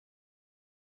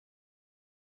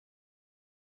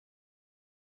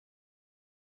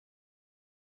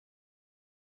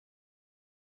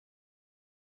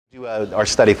Do our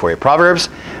study for you. Proverbs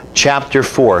chapter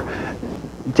 4.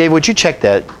 Dave, would you check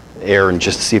that air and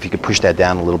just see if you could push that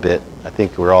down a little bit? I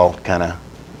think we're all kind of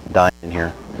dying in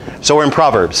here. So we're in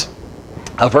Proverbs.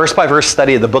 A verse-by-verse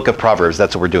study of the book of Proverbs.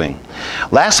 That's what we're doing.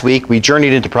 Last week, we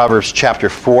journeyed into Proverbs chapter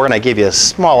 4, and I gave you a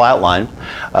small outline.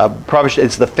 Proverbs,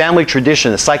 it's the family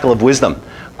tradition, the cycle of wisdom.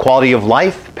 Quality of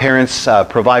life, parents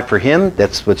provide for him.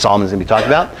 That's what Solomon's going to be talking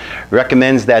about.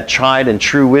 Recommends that tried and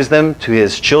true wisdom to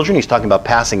his children. He's talking about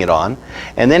passing it on.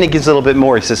 And then he gives a little bit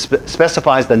more. He says,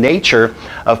 specifies the nature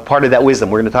of part of that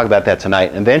wisdom. We're going to talk about that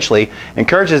tonight. And eventually,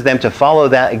 encourages them to follow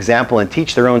that example and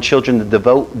teach their own children the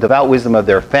devout wisdom of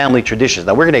their family traditions.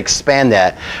 Now, we're going to expand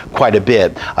that quite a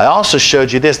bit. I also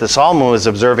showed you this, that Solomon was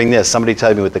observing this. Somebody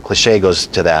tell me what the cliche goes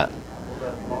to that.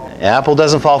 Apple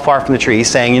doesn't fall far from the tree.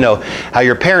 He's saying, you know, how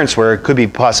your parents were, it could be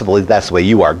possibly that's the way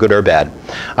you are, good or bad.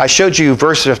 I showed you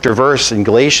verse after verse in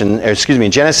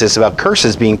in Genesis about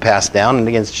curses being passed down. And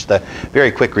again, it's just a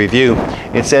very quick review.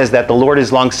 It says that the Lord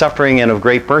is long-suffering and of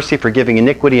great mercy, forgiving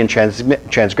iniquity and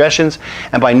transgressions,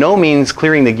 and by no means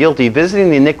clearing the guilty,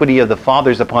 visiting the iniquity of the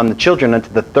fathers upon the children unto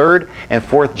the third and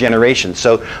fourth generation.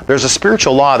 So there's a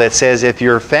spiritual law that says if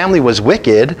your family was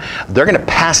wicked, they're going to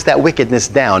pass that wickedness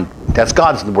down. That's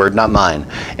God's word, not mine.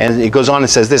 And it goes on and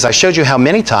says this, I showed you how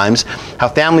many times how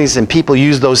families and people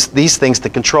use these things to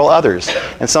control others.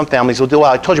 And some families will do,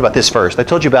 well, I told you about this first. I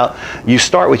told you about you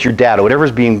start with your dad or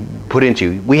whatever's being put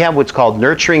into you. We have what's called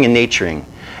nurturing and naturing.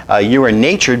 You are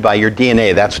natured by your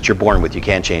DNA. That's what you're born with. You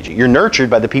can't change it. You're nurtured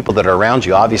by the people that are around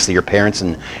you. Obviously, your parents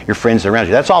and your friends around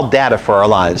you. That's all data for our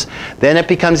lives. Then it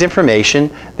becomes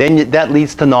information. Then that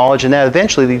leads to knowledge. And that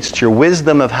eventually leads to your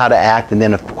wisdom of how to act. And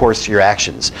then, of course, your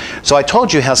actions. So I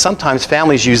told you how sometimes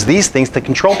families use these things to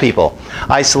control people.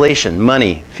 Isolation,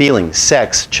 money, feelings,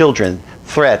 sex, children,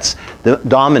 threats,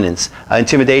 dominance,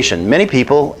 intimidation. Many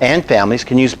people and families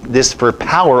can use this for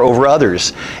power over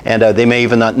others. And they may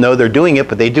even not know they're doing it,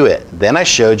 but they do it. Then I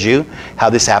showed you how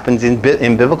this happens in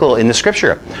the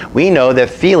scripture. We know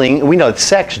that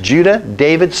sex, Judah,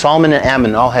 David, Solomon, and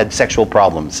Ammon all had sexual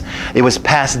problems. It was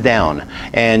passed down.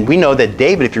 And we know that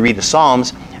David, if you read the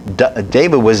Psalms,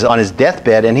 David was on his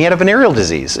deathbed and he had a venereal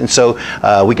disease. And so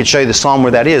we could show you the psalm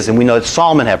where that is. And we know that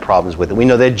Solomon had problems with it. We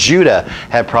know that Judah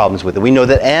had problems with it. We know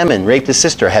that Ammon raped his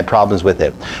sister, had problems with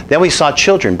it. Then we saw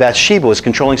children. Bathsheba was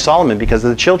controlling Solomon because of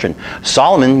the children.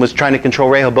 Solomon was trying to control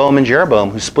Rehoboam and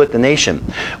Jeroboam, who split the nation.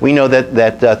 We know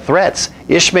that threats,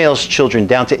 Ishmael's children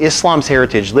down to Islam's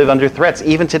heritage live under threats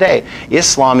even today.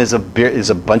 Islam is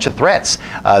a bunch of threats.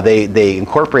 They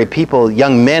incorporate people,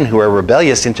 young men who are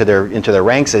rebellious into their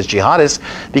ranks as jihadists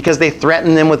because they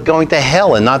threaten them with going to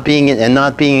hell and not being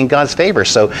in God's favor.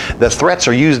 So the threats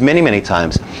are used many, many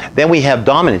times. Then we have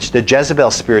dominance, the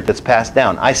Jezebel spirit that's passed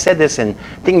down. I said this and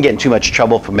didn't get in too much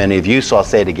trouble for many of you, so I'll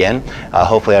say it again.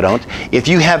 Hopefully I don't. If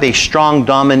you have a strong,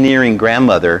 domineering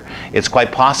grandmother, it's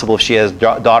quite possible if she has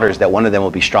daughters that one of them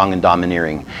will be strong and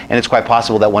domineering. And it's quite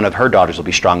possible that one of her daughters will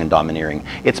be strong and domineering.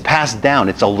 It's passed down.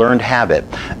 It's a learned habit.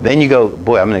 Then you go,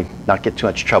 boy, I'm going to not get too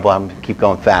much trouble. I'm going to keep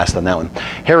going fast on that one.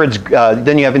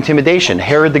 Then you have intimidation.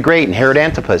 Herod the Great and Herod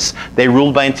Antipas, they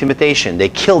ruled by intimidation. They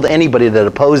killed anybody that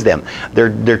opposed them.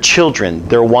 Their children,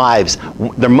 their wives.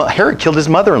 Herod killed his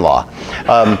mother-in-law.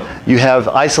 You have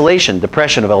isolation,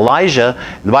 depression of Elijah.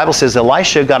 The Bible says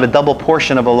Elisha got a double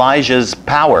portion of Elijah's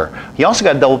power. He also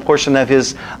got a double portion of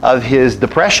his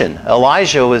depression.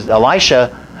 Elijah was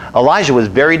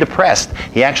very depressed.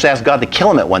 He actually asked God to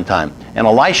kill him at one time. And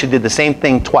Elisha did the same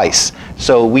thing twice.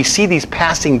 So we see these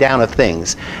passing down of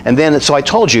things. And then, so I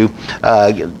told you,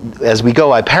 as we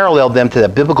go, I paralleled them to the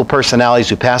biblical personalities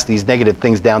who pass these negative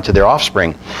things down to their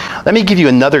offspring. Let me give you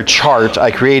another chart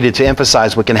I created to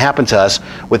emphasize what can happen to us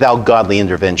without godly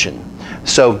intervention.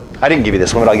 So I didn't give you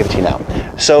this one, but I'll give it to you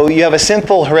now. So you have a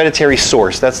sinful hereditary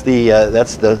source. That's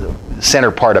the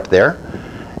center part up there.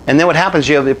 And then what happens,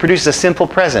 it produces a sinful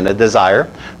present, a desire.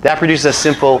 That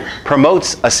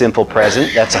promotes a sinful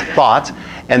present, that's a thought.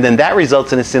 And then that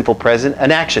results in a sinful present,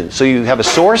 an action. So you have a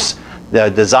source, the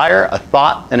desire, a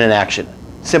thought, and an action.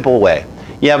 Simple way.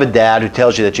 You have a dad who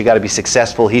tells you that you got to be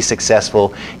successful. He's successful.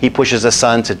 He pushes a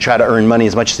son to try to earn money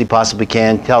as much as he possibly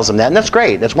can, tells him that. And that's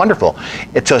great. That's wonderful.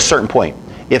 It's to a certain point.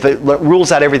 If it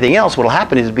rules out everything else, what will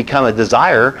happen is it become a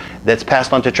desire that's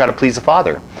passed on to try to please the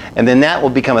father. And then that will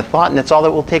become a thought, and that's all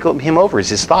that will take him over is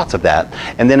his thoughts of that.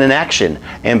 And then an action.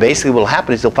 And basically what will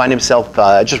happen is he'll find himself,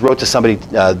 I just wrote to somebody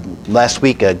last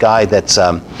week, a guy that's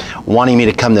wanting me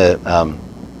to come to,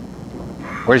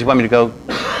 where does he want me to go,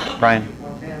 Brian?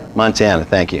 Montana,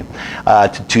 thank you.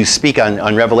 To speak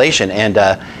on Revelation. And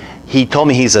he told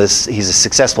me he's a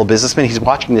successful businessman. He's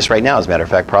watching this right now, as a matter of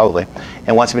fact, probably,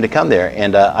 and wants me to come there.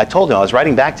 And I told him, I was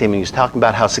writing back to him, and he was talking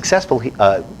about how successful he,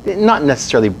 not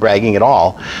necessarily bragging at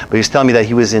all, but he was telling me that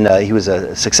he was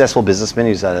a successful businessman.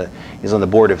 He's on the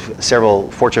board of several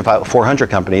Fortune 400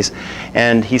 companies,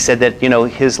 and he said that, you know,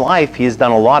 his life, he has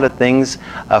done a lot of things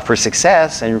for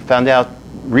success, and found out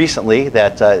recently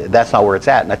that that's not where it's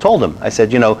at. And I told him, I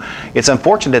said, you know, it's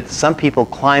unfortunate that some people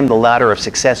climb the ladder of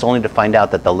success only to find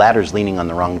out that the ladder's leaning on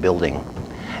the wrong building.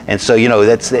 And so, you know,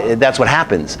 that's what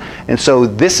happens. And so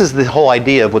this is the whole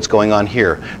idea of what's going on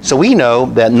here. So we know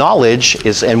that knowledge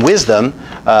and wisdom,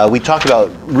 we talk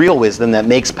about real wisdom that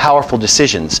makes powerful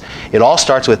decisions. It all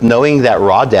starts with knowing that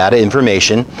raw data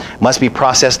information must be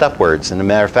processed upwards. And as a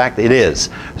matter of fact, it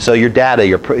is. So your data,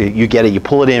 you get it, you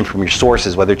pull it in from your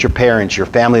sources, whether it's your parents, your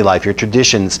family life, your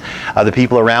traditions, the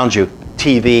people around you,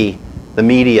 TV, the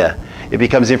media. It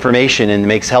becomes information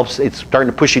and it's starting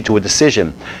to push you to a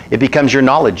decision. It becomes your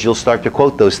knowledge. You'll start to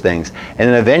quote those things. And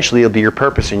then eventually it'll be your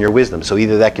purpose and your wisdom. So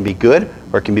either that can be good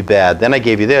or it can be bad. Then I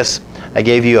gave you this. I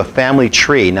gave you a family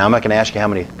tree. Now I'm not going to ask you how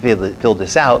many filled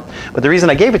this out. But the reason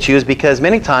I gave it to you is because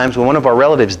many times when one of our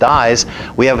relatives dies,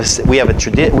 we have a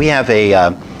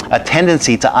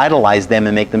tendency to idolize them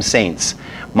and make them saints.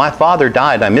 My father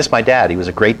died. I miss my dad. He was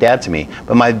a great dad to me.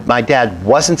 But my dad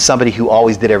wasn't somebody who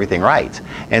always did everything right.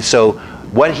 And so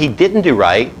what he didn't do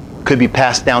right could be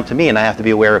passed down to me, and I have to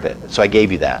be aware of it. So I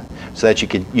gave you that, so that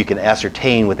you can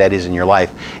ascertain what that is in your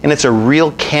life. And it's a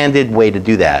real candid way to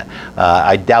do that.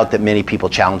 I doubt that many people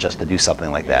challenge us to do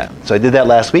something like that. So I did that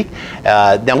last week.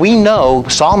 Now we know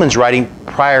Solomon's writing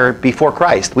before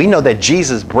Christ. We know that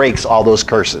Jesus breaks all those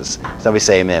curses. Somebody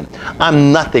say amen.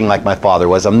 I'm nothing like my father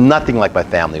was. I'm nothing like my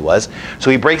family was. So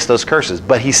he breaks those curses,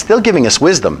 but he's still giving us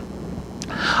wisdom.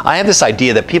 I have this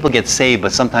idea that people get saved,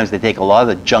 but sometimes they take a lot of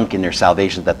the junk in their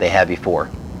salvation that they had before.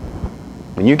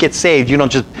 When you get saved, you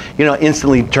don't just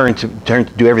instantly turn to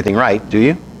do everything right, do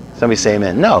you? Somebody say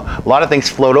amen. No, a lot of things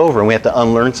float over, and we have to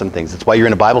unlearn some things. That's why you're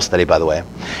in a Bible study, by the way.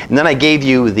 And then I gave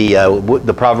you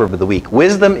the proverb of the week.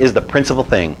 Wisdom is the principal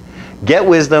thing. Get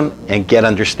wisdom and get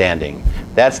understanding.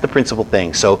 That's the principal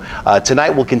thing. So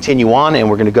tonight we'll continue on, and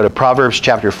we're going to go to Proverbs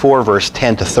chapter 4, verse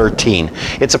 10 to 13.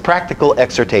 It's a practical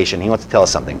exhortation. He wants to tell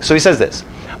us something. So he says this,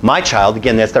 "My child,"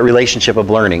 again, that's that relationship of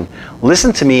learning,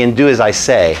 "listen to me and do as I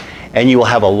say, and you will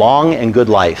have a long and good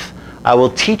life. I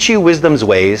will teach you wisdom's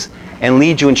ways and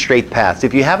lead you in straight paths."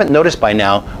 If you haven't noticed by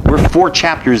now, we're 4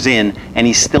 chapters in, and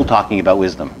he's still talking about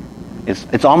wisdom.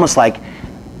 It's almost like,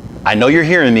 I know you're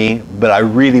hearing me, but I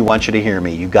really want you to hear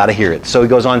me. You've got to hear it. So he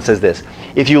goes on and says this,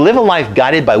 "If you live a life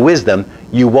guided by wisdom,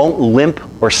 you won't limp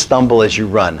or stumble as you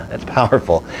run." That's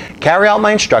powerful. "Carry out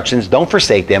my instructions, don't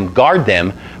forsake them, guard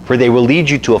them, for they will lead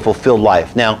you to a fulfilled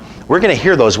life." Now, we're going to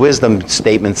hear those wisdom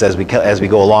statements as we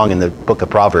go along in the book of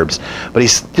Proverbs, but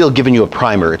he's still giving you a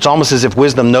primer. It's almost as if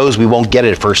wisdom knows we won't get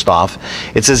it first off.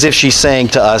 It's as if she's saying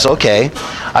to us, okay,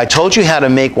 I told you how to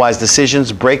make wise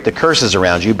decisions, break the curses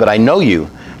around you, but I know you.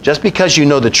 Just because you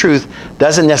know the truth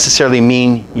doesn't necessarily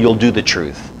mean you'll do the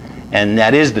truth. And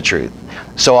that is the truth.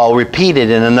 So I'll repeat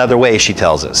it in another way, she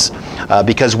tells us.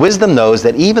 Because wisdom knows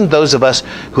that even those of us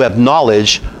who have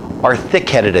knowledge are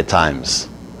thick-headed at times.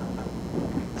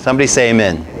 Somebody say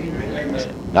amen. Amen.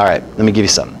 All right, let me give you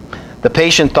something. The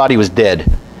patient thought he was dead.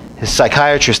 His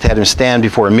psychiatrist had him stand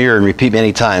before a mirror and repeat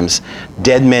many times,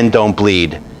 "Dead men don't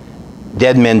bleed.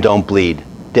 Dead men don't bleed.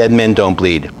 Dead men don't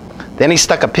bleed." Then he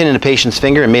stuck a pin in the patient's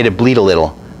finger and made it bleed a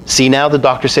little. "See now?" the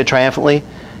doctor said triumphantly.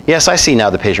 "Yes, I see now,"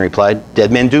 the patient replied.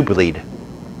 "Dead men do bleed."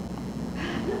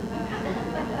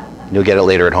 You'll get it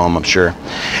later at home, I'm sure.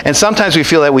 And sometimes we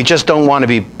feel that we just don't want to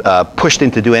be pushed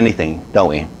into do anything, don't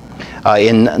we?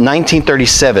 In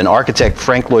 1937, architect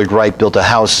Frank Lloyd Wright built a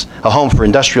home for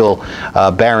industrial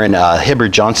baron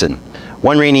Hibbard Johnson.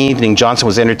 One rainy evening, Johnson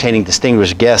was entertaining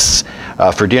distinguished guests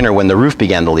for dinner when the roof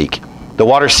began to leak. The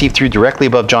water seeped through directly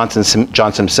above Johnson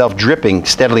himself, dripping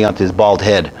steadily onto his bald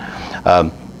head.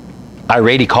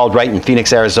 Irate, he called Wright in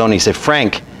Phoenix, Arizona. He said,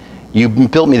 "Frank, you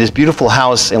built me this beautiful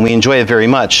house, and we enjoy it very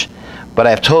much. But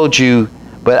I have told you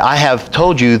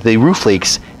the roof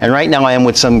leaks, and right now I am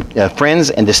with some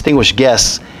friends and distinguished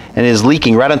guests, and it is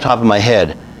leaking right on top of my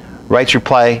head." Wright's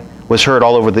reply was heard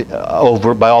all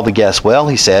over by all the guests. "Well,"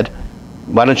 he said,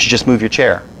 "why don't you just move your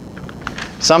chair?"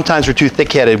 Sometimes we're too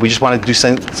thick-headed. We just want to do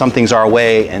some things our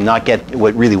way and not get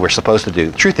what really we're supposed to do.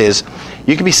 The truth is,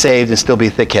 you can be saved and still be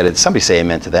thick-headed. Somebody say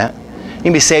amen to that. You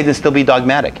can be saved and still be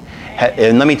dogmatic.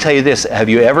 And let me tell you this, have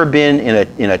you ever been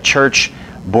in a church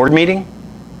board meeting?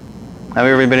 Have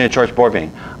you ever been in a church board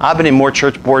meeting? I've been in more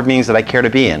church board meetings than I care to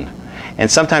be in. And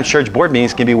sometimes church board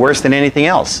meetings can be worse than anything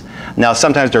else. Now,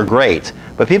 sometimes they're great,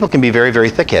 but people can be very, very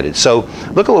thick-headed. So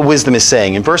look at what wisdom is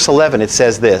saying. In verse 11, it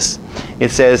says this.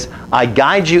 It says, I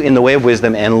guide you in the way of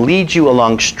wisdom and lead you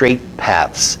along straight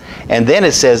paths. And then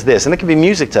it says this, and it can be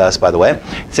music to us, by the way.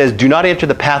 It says, do not enter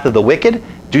the path of the wicked.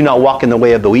 Do not walk in the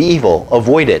way of the evil.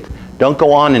 Avoid it. Don't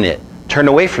go on in it. Turn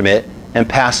away from it and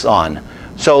pass on.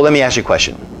 So let me ask you a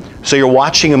question. So you're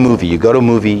watching a movie. You go to a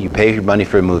movie. You pay your money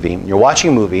for a movie. You're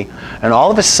watching a movie. And all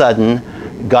of a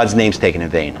sudden, God's name's taken in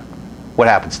vain. What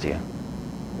happens to you?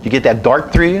 You get that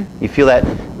dart through you? You feel that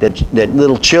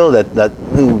little chill,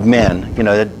 ooh, man, you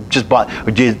know, that just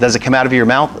does it come out of your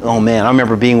mouth? Oh man, I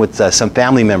remember being with some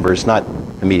family members, not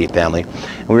immediate family,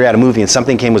 and we were at a movie and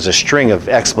something came with a string of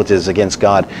expletives against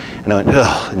God, and I went,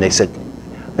 ugh, and they said,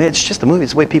 it's just a movie,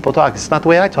 it's the way people talk, it's not the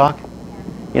way I talk.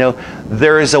 You know,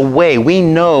 there is a way. We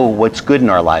know what's good in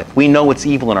our life. We know what's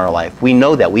evil in our life. We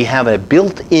know that. We have a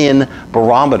built-in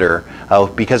barometer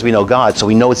because we know God, so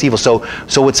we know it's evil. So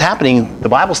what's happening, the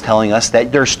Bible's telling us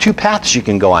that there's two paths you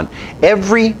can go on.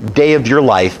 Every day of your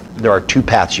life, there are two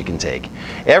paths you can take.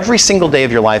 Every single day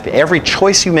of your life, every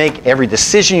choice you make, every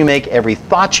decision you make, every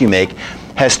thought you make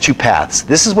has two paths.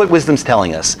 This is what wisdom's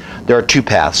telling us. There are two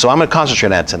paths. So I'm going to concentrate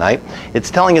on that tonight.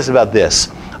 It's telling us about this.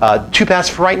 Two paths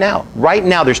for right now. Right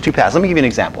now, there's two paths. Let me give you an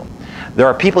example. There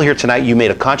are people here tonight, you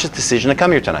made a conscious decision to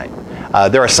come here tonight.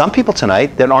 There are some people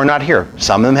tonight that are not here.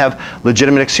 Some of them have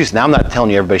legitimate excuses. Now, I'm not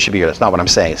telling you everybody should be here. That's not what I'm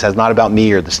saying. It's not about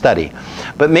me or the study.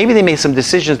 But maybe they made some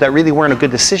decisions that really weren't a good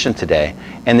decision today,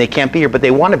 and they can't be here, but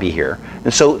they want to be here.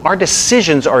 And so our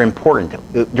decisions are important.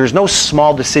 There's no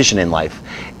small decision in life.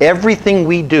 Everything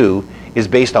we do is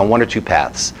based on one or two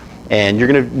paths, and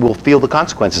we'll feel the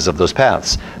consequences of those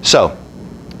paths. So,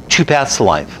 two paths to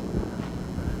life.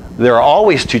 There are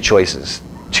always two choices,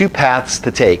 two paths to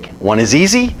take. One is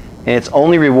easy, and its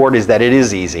only reward is that it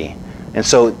is easy. And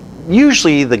so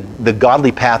usually the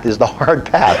godly path is the hard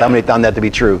path. How many found that to be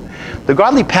true? The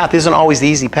godly path isn't always the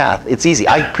easy path. It's easy.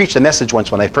 I preached a message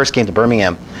once when I first came to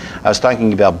Birmingham. I was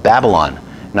talking about Babylon.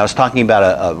 And I was talking about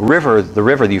a river,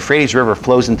 the Euphrates River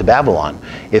flows into Babylon.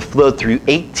 It flowed through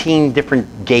 18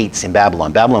 different gates in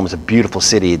Babylon. Babylon was a beautiful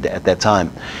city at that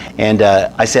time. And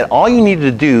I said, all you needed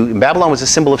to do, and Babylon was a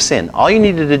symbol of sin. All you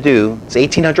needed to do, it's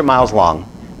 1,800 miles long,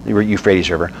 the Euphrates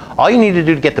River. All you needed to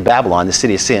do to get to Babylon, the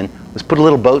city of sin, was put a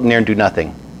little boat in there and do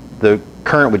nothing. The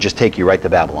current would just take you right to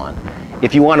Babylon.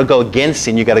 If you want to go against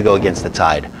sin, you got to go against the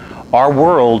tide. Our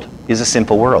world is a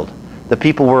sinful world. The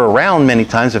people we're around many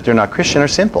times, if they're not Christian, are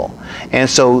simple. And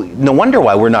so no wonder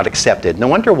why we're not accepted. No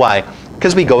wonder why,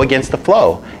 because we go against the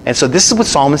flow. And so this is what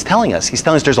Solomon's telling us. He's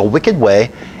telling us there's a wicked way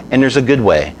and there's a good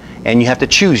way. And you have to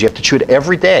choose. You have to choose it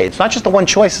every day. It's not just the one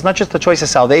choice. It's not just the choice of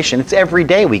salvation. It's every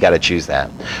day we got to choose that.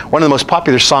 One of the most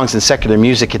popular songs in secular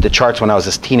music hit the charts when I was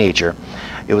a teenager.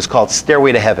 It was called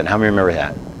Stairway to Heaven. How many remember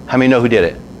that? How many know who did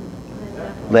it?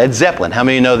 Led Zeppelin. How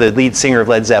many know the lead singer of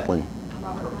Led Zeppelin?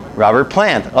 Robert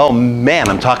Plant. Oh man,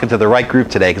 I'm talking to the right group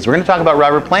today because we're going to talk about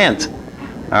Robert Plant.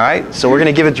 All right, so we're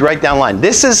going to give it right down the line.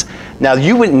 This is, now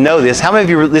you wouldn't know this. How many of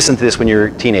you listened to this when you were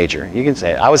a teenager? You can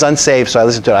say it. I was unsaved, so I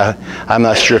listened to it. I'm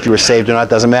not sure if you were saved or not. It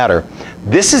doesn't matter.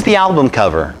 This is the album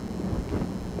cover.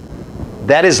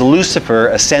 That is Lucifer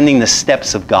ascending the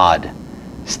steps of God.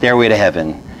 Stairway to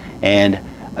Heaven. And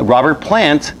Robert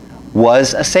Plant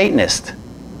was a Satanist.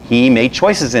 He made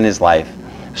choices in his life.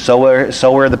 So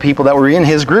were the people that were in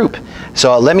his group.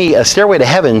 So Stairway to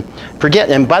Heaven, forget,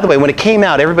 and by the way, when it came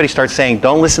out, everybody started saying,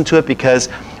 don't listen to it because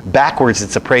backwards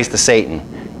it's a praise to Satan.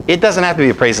 It doesn't have to be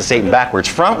a praise to Satan backwards.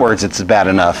 Frontwards it's bad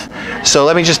enough. So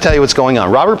let me just tell you what's going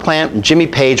on. Robert Plant and Jimmy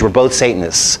Page were both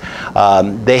Satanists.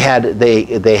 They had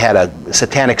a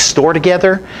satanic store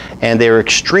together, and they were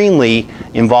extremely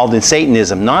involved in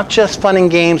Satanism. Not just fun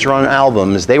and games or on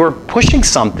albums. They were pushing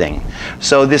something.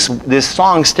 So this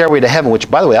song, Stairway to Heaven, which,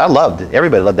 by the way, I loved.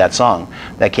 Everybody loved that song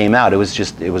that came out. It was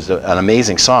an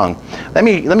amazing song. Let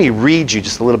me read you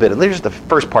just a little bit. Here's the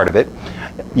first part of it.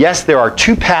 Yes, there are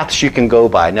two paths you can go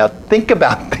by. Now, think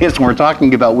about this when we're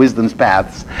talking about wisdom's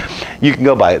paths. You can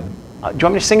go by. Do you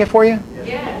want me to sing it for you?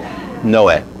 Yeah. No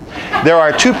way. There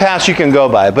are two paths you can go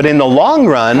by, but in the long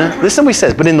run, listen to what he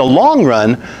says, but in the long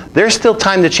run, there's still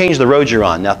time to change the road you're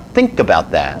on. Now, think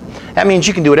about that. That means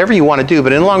you can do whatever you want to do,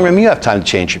 but in the long run, you have time to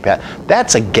change your path.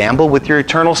 That's a gamble with your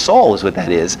eternal soul is what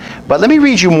that is. But let me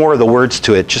read you more of the words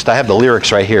to it. I have the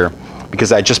lyrics right here,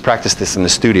 because I just practiced this in the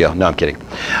studio. No, I'm kidding.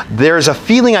 There's a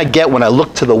feeling I get when I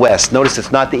look to the west. Notice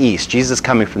it's not the east. Jesus is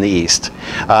coming from the east.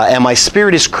 And my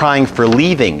spirit is crying for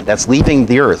leaving. That's leaving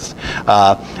the earth.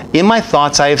 In my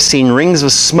thoughts, I have seen rings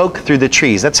of smoke through the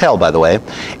trees. That's hell, by the way.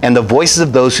 And the voices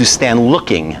of those who stand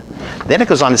looking. Then it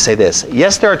goes on to say this.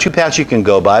 Yes, there are two paths you can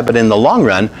go by, but in the long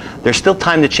run, there's still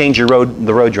time to change the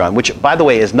road you're on, which, by the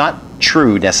way, is not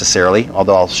true necessarily,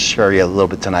 although I'll show you a little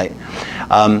bit tonight.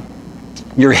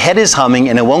 Your head is humming,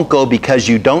 and it won't go because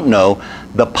you don't know.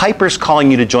 The piper's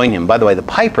calling you to join him. By the way, the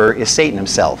piper is Satan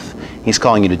himself. He's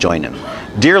calling you to join him.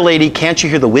 Dear lady, can't you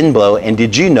hear the wind blow? And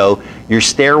did you know your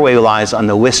stairway lies on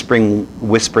the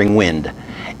whispering wind?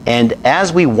 And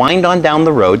as we wind on down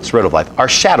the road, it's the road of life, our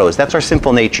shadows, that's our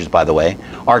sinful natures, by the way,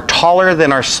 are taller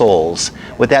than our souls.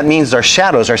 What that means is our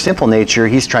shadows, our sinful nature,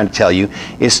 he's trying to tell you,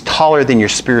 is taller than your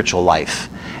spiritual life.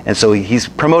 And so he's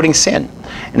promoting sin.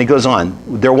 And it goes on.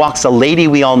 There walks a lady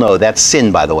we all know, that's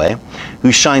sin, by the way,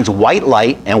 who shines white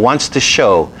light and wants to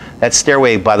show. That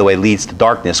stairway, by the way, leads to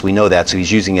darkness. We know that, so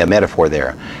he's using a metaphor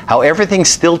there. How everything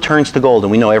still turns to gold,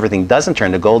 and we know everything doesn't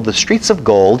turn to gold. The streets of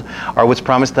gold are what's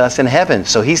promised to us in heaven.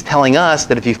 So he's telling us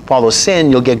that if you follow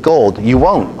sin, you'll get gold. You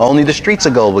won't. Only the streets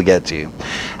of gold will get to you.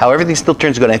 How everything still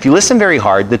turns to gold. And if you listen very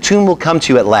hard, the tomb will come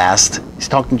to you at last. He's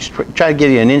talking, trying to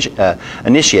give you an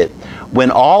initiate.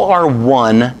 When all are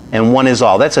one and one is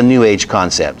all. That's a New Age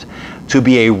concept. To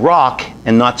be a rock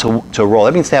and not to roll.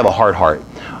 That means to have a hard heart.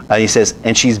 He says,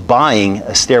 and she's buying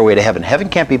a stairway to heaven. Heaven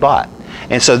can't be bought.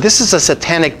 And so this is a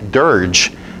satanic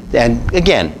dirge. And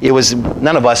again, it was,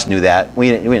 none of us knew that.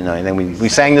 We didn't know anything. We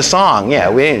sang the song. Yeah,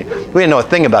 we didn't know a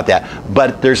thing about that.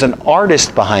 But there's an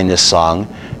artist behind this song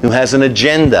who has an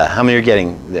agenda. How many are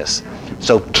getting this?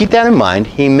 So keep that in mind.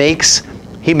 He makes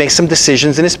some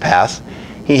decisions in his past.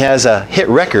 He has a hit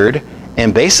record.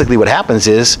 And basically what happens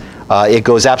is, it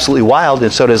goes absolutely wild,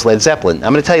 and so does Led Zeppelin.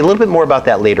 I'm going to tell you a little bit more about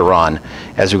that later on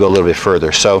as we go a little bit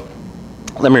further. So,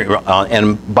 let me.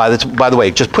 And by the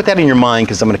way, just put that in your mind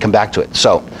because I'm going to come back to it.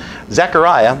 So,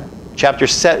 Zechariah, chapter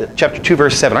 2,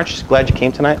 verse 7. Aren't you glad you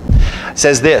came tonight?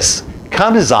 Says this: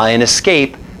 "Come to Zion,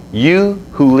 escape, you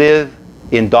who live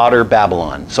in daughter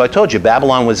Babylon." So I told you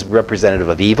Babylon was representative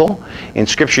of evil. In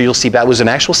Scripture you'll see that was an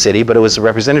actual city, but it was a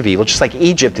representative of evil. Just like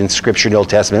Egypt in Scripture in the Old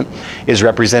Testament is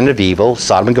representative of evil,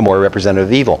 Sodom and Gomorrah representative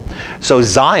of evil. So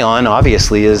Zion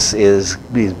obviously is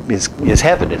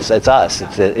heaven. It's us.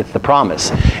 It's the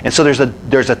promise. And so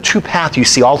there's a two path you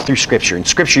see all through Scripture. In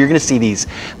Scripture you're going to see these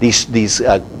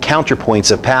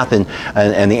counterpoints of path and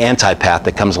the anti-path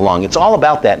that comes along. It's all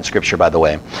about that in Scripture, by the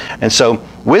way. And so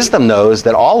wisdom knows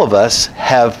that all of us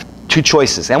have two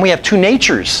choices, and we have two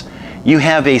natures. You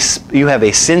have a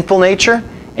sinful nature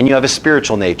and you have a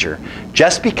spiritual nature.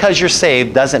 Just because you're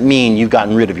saved doesn't mean you've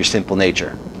gotten rid of your sinful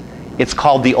nature. It's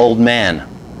called the old man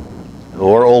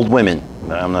or old women.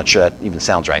 I'm not sure that even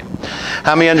sounds right.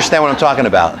 How many understand what I'm talking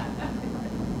about?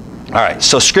 All right,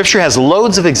 so Scripture has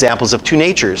loads of examples of two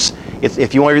natures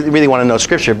if you really want to know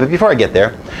Scripture. But before I get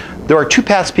there are two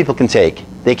paths people can take.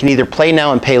 They can either play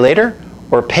now and pay later,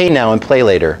 or pay now and play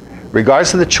later.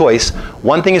 Regardless of the choice,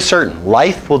 one thing is certain: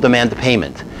 life will demand the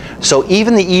payment. So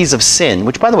even the ease of sin,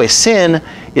 which by the way, sin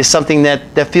is something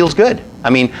that feels good. I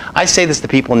mean, I say this to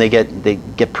people and they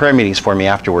get prayer meetings for me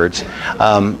afterwards.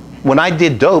 When I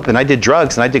did dope and I did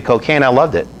drugs and I did cocaine, I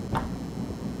loved it.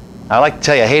 I like to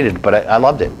tell you I hated it, but I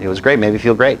loved it. It was great, made me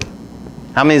feel great.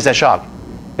 How many is that shock?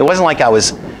 It wasn't like I was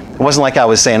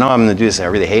saying, oh, I'm going to do this, I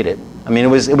really hate it. I mean, it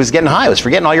was getting high. It was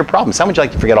forgetting all your problems. How would you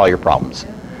like to forget all your problems?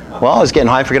 Well, I was getting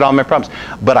high and forget all my problems.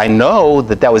 But I know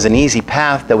that was an easy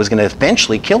path that was going to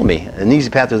eventually kill me. An easy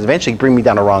path that was eventually bring me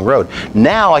down a wrong road.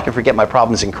 Now I can forget my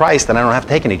problems in Christ and I don't have to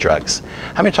take any drugs.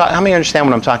 How many understand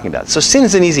what I'm talking about? So sin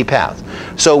is an easy path.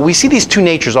 So we see these two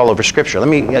natures all over Scripture. Let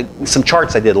me, some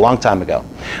charts I did a long time ago.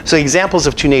 So examples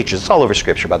of two natures. It's all over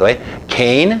Scripture, by the way.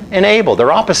 Cain and Abel,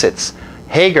 they're opposites.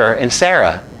 Hagar and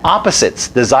Sarah, opposites.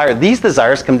 These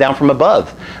desires come down from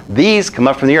above. These come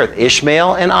up from the earth.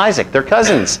 Ishmael and Isaac, they're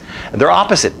cousins. They're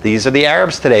opposite. These are the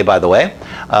Arabs today, by the way.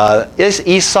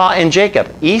 Esau and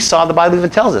Jacob. Esau, the Bible even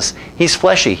tells us, he's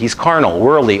fleshy, he's carnal,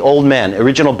 worldly, old man,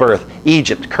 original birth,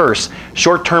 Egypt, curse,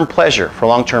 short-term pleasure for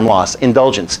long-term loss,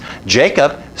 indulgence.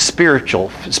 Jacob,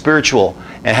 spiritual,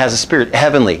 and has a spirit,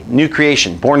 heavenly, new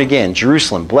creation, born again,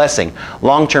 Jerusalem, blessing,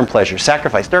 long-term pleasure,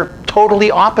 sacrifice. They're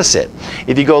totally opposite.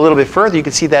 If you go a little bit further, you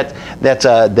can see that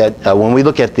when we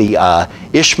look at the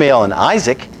Ishmael and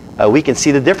Isaac, we can see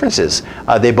the differences.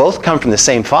 They both come from the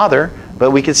same father,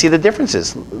 but we can see the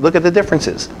differences. Look at the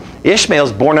differences.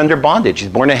 Ishmael's born under bondage. He's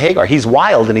born to Hagar. He's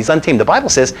wild and he's untamed. The Bible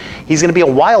says he's going to be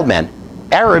a wild man.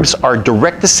 Arabs are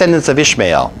direct descendants of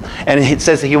Ishmael. And it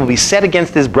says that he will be set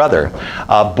against his brother,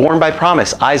 born by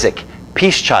promise, Isaac,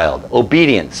 peace child,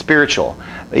 obedient, spiritual.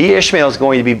 Ishmael is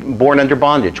going to be born under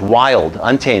bondage, wild,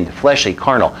 untamed, fleshly,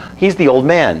 carnal. He's the old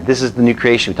man. This is the new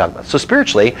creation we talk about. So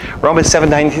spiritually, Romans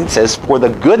 7:19 says, "For the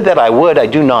good that I would, I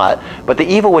do not, but the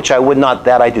evil which I would not,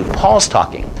 that I do." Paul's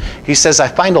talking. He says, "I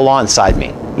find a law inside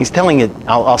me." He's telling it.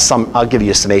 I'll give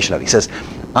you a summation of it. He says,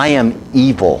 "I am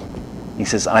evil." He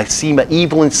says, "I see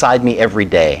evil inside me every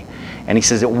day." And he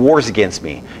says, it wars against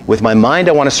me. With my mind,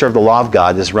 I want to serve the law of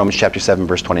God. This is Romans chapter 7,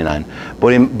 verse 29.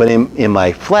 But in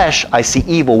my flesh, I see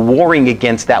evil warring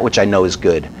against that which I know is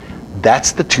good.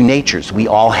 That's the two natures. We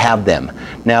all have them.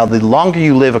 Now, the longer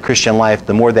you live a Christian life,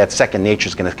 the more that second nature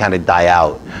is going to kind of die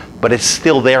out. But it's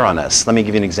still there on us. Let me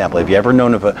give you an example. Have you ever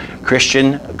known of a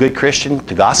Christian, a good Christian,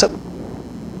 to gossip?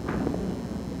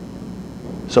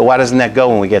 So why doesn't that go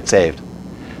when we get saved?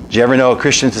 Did you ever know a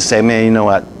Christian to say, "Man, you know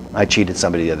what? I cheated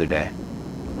somebody the other day"?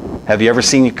 Have you ever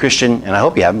seen a Christian, and I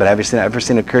hope you haven't, but have you ever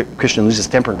seen a Christian lose his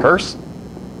temper and curse?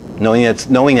 Knowing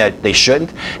that they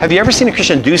shouldn't? Have you ever seen a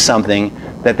Christian do something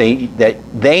that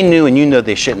they knew and you know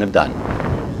they shouldn't have done?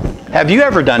 Have you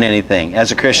ever done anything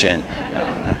as a Christian?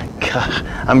 God,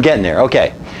 I'm getting there.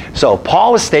 Okay. So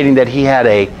Paul was stating that he had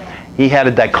a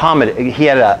dichotomy, he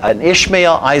had an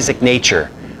Ishmael-Isaac nature.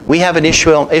 We have an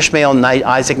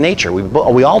Ishmael-Isaac nature.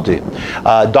 We all do.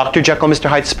 Dr. Jekyll, Mr.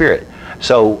 Hyde spirit.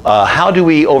 So how do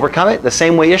we overcome it? The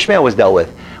same way Ishmael was dealt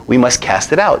with. We must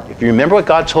cast it out. If you remember what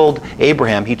God told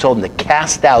Abraham, he told him to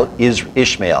cast out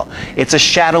Ishmael. It's a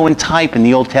shadow and type in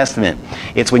the Old Testament.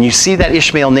 It's when you see that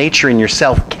Ishmael nature in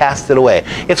yourself, cast it away.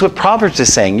 It's what Proverbs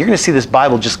is saying. You're going to see this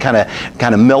Bible just kind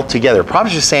of melt together.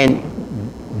 Proverbs is saying,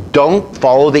 don't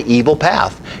follow the evil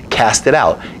path. Cast it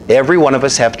out. Every one of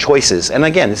us have choices. And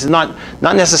again, this is not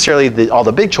necessarily all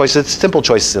the big choices, it's simple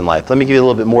choices in life. Let me give you a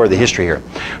little bit more of the history here.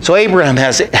 So Abraham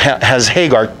has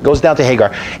Hagar, goes down to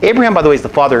Hagar. Abraham, by the way, is the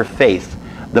father of faith.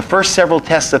 The first several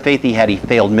tests of faith he had, he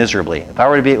failed miserably. If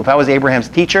I was Abraham's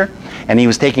teacher and he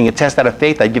was taking a test out of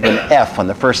faith, I'd give him an F on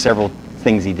the first several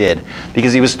things he did,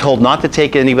 because he was told not to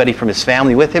take anybody from his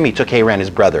family with him. He took Haran, his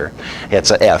brother.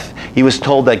 It's an F. He was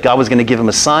told that God was going to give him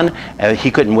a son. He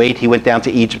couldn't wait. He went down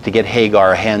to Egypt to get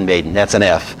Hagar, a handmaiden. That's an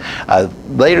F.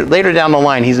 Later down the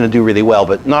line, he's going to do really well,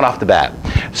 but not off the bat.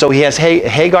 So he has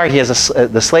Hagar. He has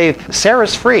the slave.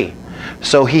 Sarah's free.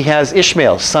 So he has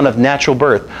Ishmael, son of natural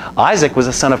birth. Isaac was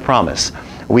a son of promise.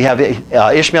 We have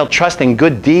Ishmael, trusting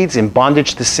good deeds in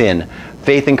bondage to sin.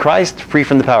 Faith in Christ, free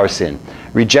from the power of sin.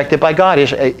 Rejected by God,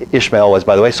 Ishmael was,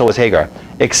 by the way, so was Hagar.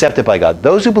 Accepted by God.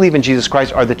 Those who believe in Jesus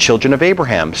Christ are the children of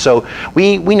Abraham. So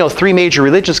we know three major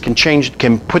religions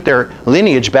can put their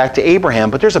lineage back to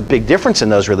Abraham, but there's a big difference in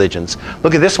those religions.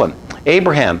 Look at this one.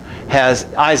 Abraham has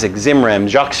Isaac, Zimram,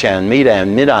 Jokshan,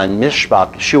 Medan, Midan,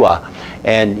 Mishbach, Shua,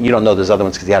 and you don't know those other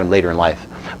ones because he had them later in life.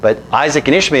 But Isaac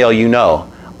and Ishmael, you know.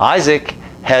 Isaac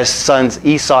has sons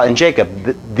Esau and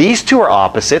Jacob. These two are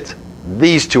opposite.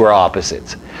 These two are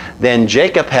opposites. Then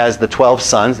Jacob has the 12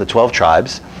 sons, the 12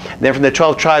 tribes. Then from the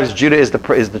 12 tribes, Judah is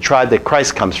the tribe that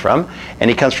Christ comes from, and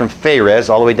he comes from Pharez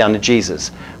all the way down to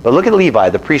Jesus. But look at Levi,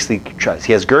 the priestly tribes.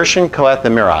 He has Gershon, Kohath,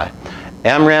 and Merari.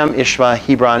 Amram, Ishma,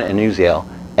 Hebron, and Uzziel.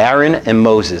 Aaron and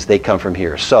Moses, they come from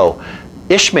here. So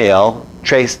Ishmael,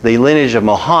 the lineage of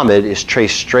Muhammad is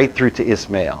traced straight through to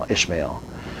Ishmael.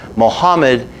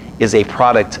 Muhammad is a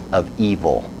product of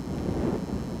evil.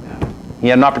 He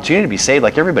had an opportunity to be saved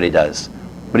like everybody does,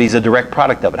 but he's a direct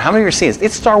product of it. How many of you are seeing this?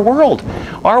 It's our world.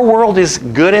 Our world is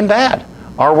good and bad.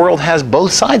 Our world has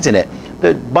both sides in it.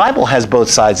 The Bible has both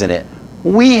sides in it.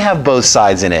 We have both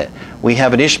sides in it. We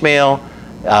have an Ishmael,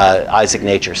 Isaac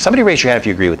nature. Somebody raise your hand if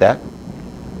you agree with that.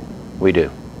 We do.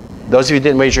 Those of you who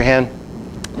didn't raise your hand,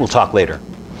 we'll talk later.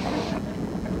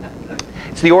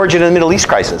 It's the origin of the Middle East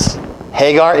crisis.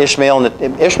 Hagar, Ishmael,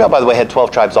 and Ishmael, by the way, had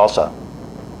 12 tribes also.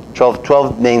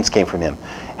 12 names came from him.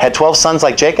 Had 12 sons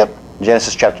like Jacob.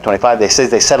 Genesis chapter 25. They say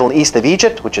they settled east of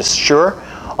Egypt, which is Shur,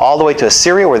 all the way to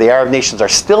Assyria, where the Arab nations are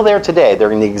still there today.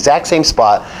 They're in the exact same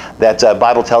spot that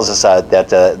Bible tells us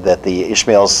that the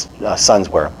Ishmael's sons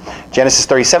were. Genesis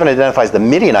 37 identifies the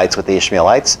Midianites with the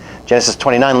Ishmaelites. Genesis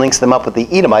 29 links them up with the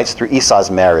Edomites through Esau's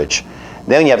marriage.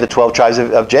 Then you have the 12 tribes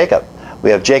of Jacob. We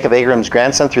have Jacob, Abraham's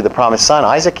grandson, through the promised son.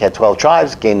 Isaac had 12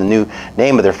 tribes, gained the new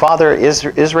name of their father,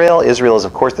 Israel. Israel is,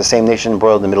 of course, the same nation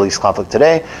embroiled in the Middle East conflict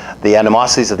today. The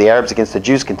animosities of the Arabs against the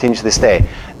Jews continue to this day.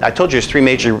 I told you there's three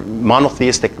major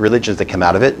monotheistic religions that come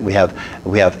out of it. We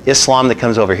have Islam that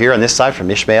comes over here on this side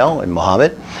from Ishmael and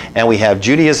Muhammad, and we have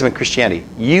Judaism and Christianity.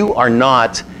 You are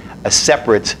not a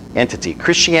separate entity.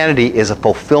 Christianity is a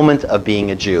fulfillment of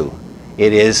being a Jew.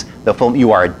 It is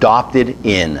you are adopted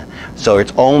in. So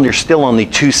there's still only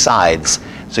two sides.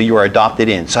 So you are adopted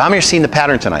in. So how many are seeing the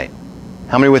pattern tonight?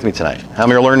 How many are with me tonight? How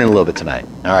many are learning a little bit tonight?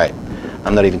 All right.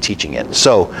 I'm not even teaching it.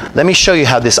 So let me show you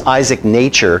how this Isaac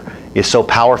nature is so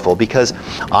powerful, because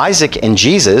Isaac and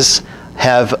Jesus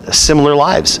have similar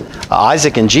lives.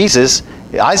 Isaac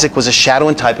was a shadow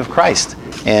and type of Christ.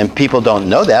 And people don't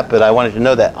know that, but I wanted to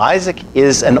know that Isaac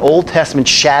is an Old Testament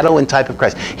shadow and type of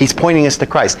Christ. He's pointing us to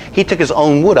Christ. He took his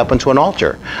own wood up onto an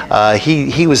altar.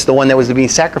 He was the one that was being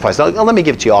sacrificed. Now, let me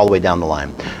give it to you all the way down the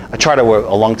line. A chart I wrote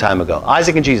a long time ago.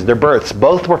 Isaac and Jesus, their births,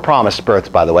 both were promised births,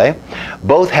 by the way.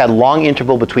 Both had long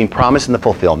interval between promise and the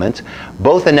fulfillment.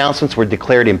 Both announcements were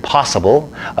declared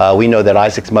impossible. We know that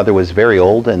Isaac's mother was very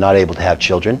old and not able to have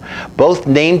children. Both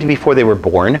named before they were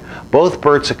born. Both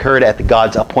births occurred at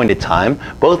God's appointed time.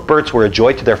 Both births were a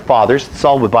joy to their fathers. That's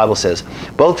all the Bible says.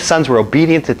 Both sons were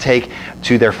obedient to take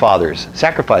to their fathers.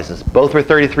 Sacrifices. Both were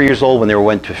 33 years old when they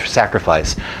went to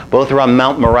sacrifice. Both were on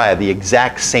Mount Moriah, the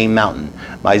exact same mountain.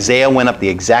 Isaiah went up the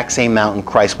exact same mountain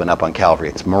Christ went up on Calvary.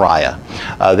 It's Moriah.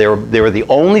 They were the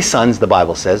only sons, the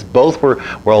Bible says. Both were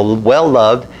well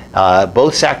loved.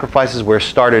 Both sacrifices were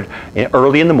started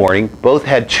early in the morning. Both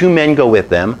had 2 men go with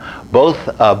them.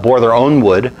 Both bore their own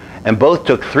wood. And both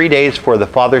took 3 days for the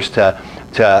fathers to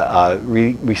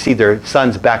receive their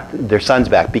sons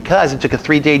back, because it took a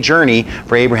 3-day journey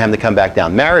for Abraham to come back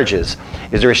down. Marriages.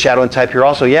 Is there a shadow and type here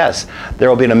also? Yes. There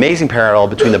will be an amazing parallel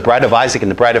between the bride of Isaac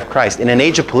and the bride of Christ. In an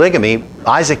age of polygamy,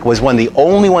 Isaac was one of the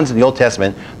only ones in the Old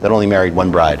Testament that only married one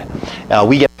bride.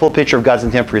 We get a full picture of God's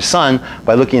intent for his son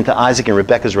by looking into Isaac and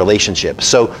Rebekah's relationship.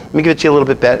 So let me give it to you a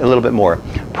little bit more.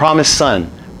 Promised son,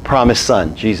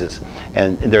 Jesus.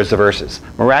 And there's the verses.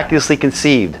 Miraculously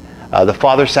conceived. The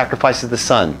father sacrifices the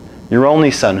son. Your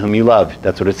only son whom you love.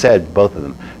 That's what it said, both of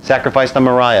them. Sacrificed on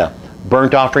Moriah.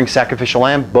 Burnt offering, sacrificial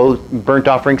lamb. Both burnt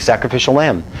offering, sacrificial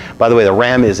lamb. By the way, the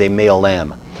ram is a male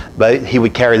lamb. But he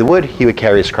would carry the wood, he would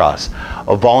carry his cross.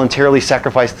 Voluntarily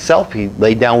sacrificed himself. He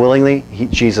laid down willingly.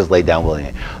 Jesus laid down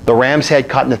willingly. The ram's head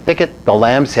caught in the thicket, the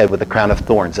lamb's head with a crown of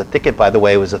thorns. The thicket, by the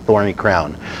way, was a thorny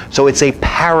crown. So it's a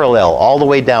parallel all the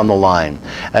way down the line.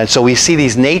 And so we see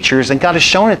these natures, and God has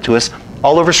shown it to us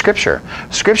all over Scripture.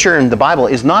 Scripture in the Bible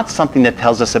is not something that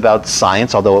tells us about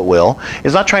science, although it will.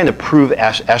 It's not trying to prove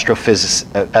astrophysics,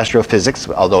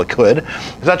 although it could.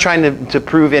 It's not trying to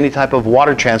prove any type of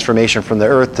water transformation from the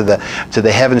earth to the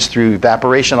heavens through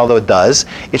evaporation, although it does.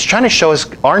 It's trying to show us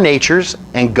our natures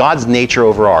and God's nature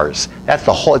over ours. That's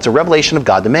the whole. It's a revelation of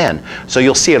God to man. So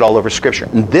you'll see it all over Scripture.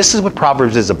 And this is what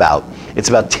Proverbs is about. It's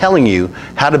about telling you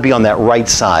how to be on that right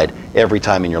side every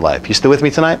time in your life. You still with me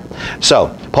tonight?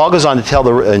 So Paul goes on to tell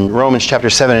in Romans chapter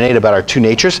 7 and 8 about our two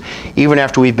natures. Even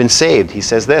after we've been saved, he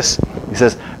says this. He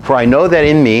says, "For I know that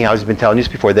in me," I've been telling you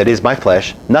this before, "that is my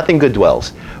flesh, nothing good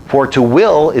dwells. For to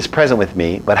will is present with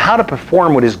me, but how to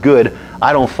perform what is good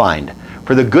I don't find.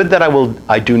 For the good that I will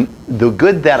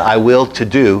to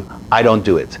do, I don't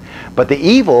do it. But the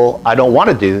evil I don't want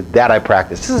to do, that I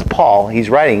practice." This is Paul. He's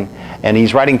writing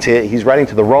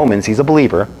to the Romans. He's a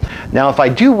believer. "Now, if I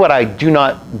do what I do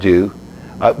not do,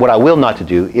 what I will not to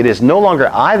do, it is no longer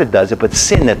I that does it, but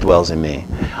sin that dwells in me.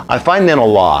 I find then a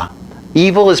law.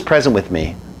 Evil is present with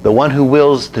me, the one who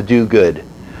wills to do good.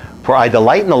 For I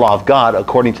delight in the law of God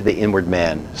according to the inward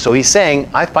man." So he's saying,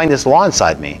 I find this law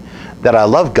inside me, that I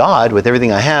love God with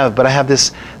everything I have, but I have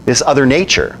this other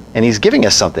nature. And he's giving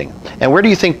us something. And where do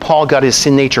you think Paul got his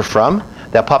sin nature from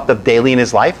that popped up daily in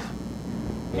his life?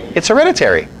 It's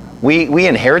hereditary. We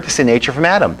inherit the sin nature from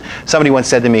Adam. Somebody once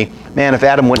said to me, "Man, if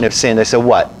Adam wouldn't have sinned," I said,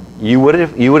 "What? You would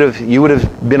have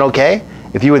been okay?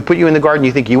 If you would put you in the garden,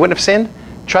 you think you wouldn't have sinned?"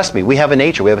 Trust me, we have a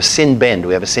nature. We have a sin bend.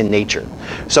 We have a sin nature.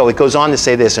 So it goes on to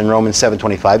say this in Romans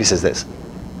 7:25. He says this,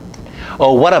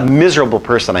 "Oh, what a miserable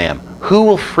person I am. Who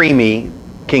will free me?"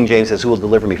 King James says, "Who will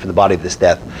deliver me from the body of this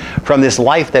death? From this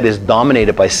life that is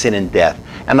dominated by sin and death."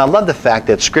 And I love the fact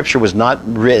that Scripture was not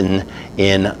written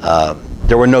in...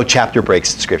 there were no chapter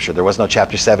breaks in Scripture. There was no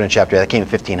chapter 7 and chapter 8. That came in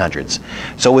 1500s.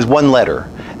 So it was one letter.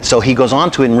 So he goes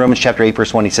on to it in Romans chapter 8,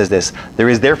 verse 1. He says this, "There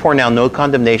is therefore now no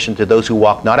condemnation to those who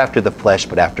walk not after the flesh,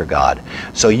 but after God."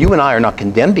 So you and I are not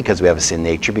condemned because we have a sin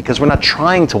nature, because we're not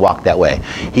trying to walk that way.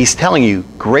 He's telling you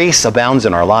grace abounds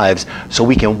in our lives so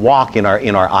we can walk in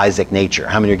our Isaac nature.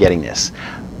 How many are getting this?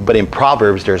 But in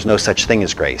Proverbs, there's no such thing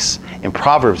as grace. In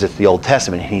Proverbs, it's the Old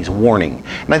Testament, and he's warning.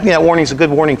 And I think that warning is a good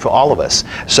warning for all of us.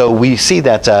 So we see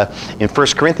that in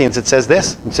 1 Corinthians, it says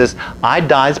this. It says, "I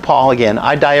die," it's Paul again,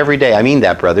 "I die every day." I mean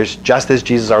that, brothers, just as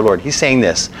Jesus our Lord. He's saying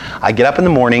this. "I get up in the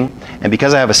morning, and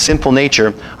because I have a sinful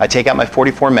nature, I take out my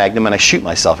 44 Magnum and I shoot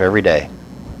myself every day."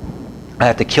 I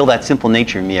have to kill that sinful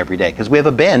nature in me every day, because we have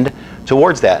a bend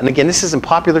towards that. And again, this isn't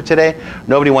popular today.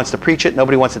 Nobody wants to preach it.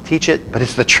 Nobody wants to teach it, but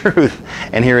it's the truth.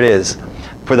 And here it is.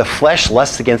 For the flesh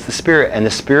lusts against the spirit, and the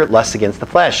spirit lusts against the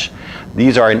flesh.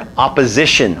 These are in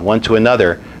opposition one to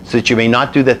another, so that you may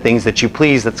not do the things that you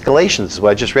please. That's Galatians, this is what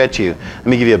I just read to you. Let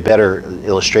me give you a better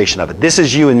illustration of it. This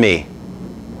is you and me.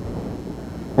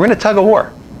 We're in a tug of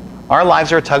war. Our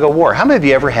lives are a tug of war. How many of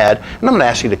you ever had, and I'm going to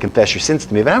ask you to confess your sins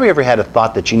to me, but how many of you ever had a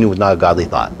thought that you knew was not a godly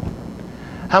thought?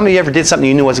 How many of you ever did something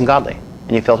you knew wasn't godly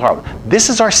and you felt horrible? This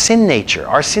is our sin nature.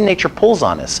 Our sin nature pulls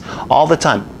on us all the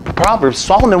time. Proverbs,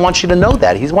 Solomon wants you to know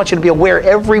that. He wants you to be aware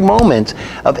every moment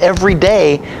of every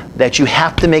day that you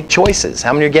have to make choices.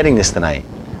 How many are getting this tonight?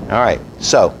 All right,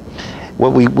 so what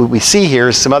we see here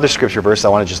is some other scripture verse I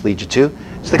want to just lead you to.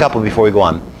 Just a couple before we go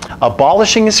on.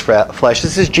 Abolishing his flesh,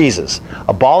 this is Jesus.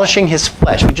 Abolishing his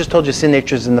flesh. We just told you sin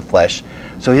nature is in the flesh,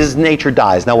 so his nature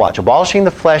dies. Now watch. Abolishing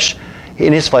the flesh,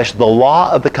 in his flesh, the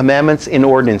law of the commandments and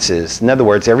ordinances. In other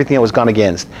words, everything that was gone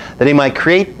against, that he might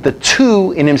create the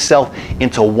two in himself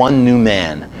into one new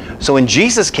man. So when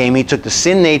Jesus came, he took the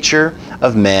sin nature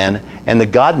of man and the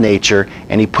God nature,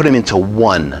 and he put them into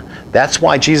one. That's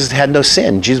why Jesus had no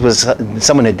sin. Jesus was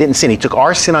someone that didn't sin. He took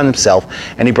our sin on himself,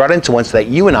 and he brought it into one so that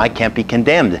you and I can't be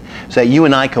condemned, so that you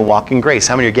and I can walk in grace.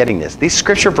 How many are getting this? These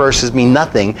scripture verses mean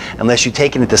nothing unless you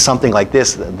take it into something like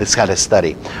this kind of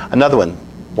study. Another one,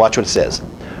 watch what it says.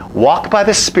 Walk by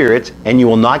the Spirit, and you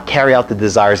will not carry out the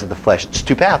desires of the flesh. It's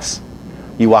two paths.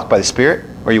 You walk by the Spirit,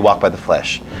 or you walk by the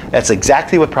flesh. That's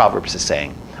exactly what Proverbs is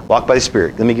saying. Walk by the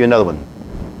Spirit. Let me give you another one.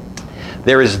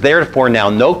 There is therefore now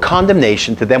no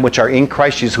condemnation to them which are in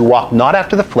Christ Jesus, who walk not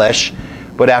after the flesh,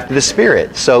 but after the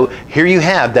Spirit. So here you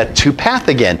have that two path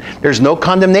again. There's no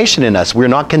condemnation in us. We're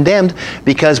not condemned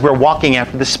because we're walking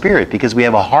after the Spirit, because we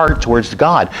have a heart towards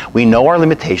God. We know our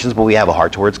limitations, but we have a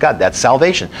heart towards God. That's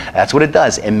salvation. That's what it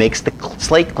does. It makes the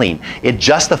slate clean. It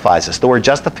justifies us. The word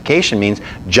justification means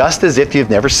just as if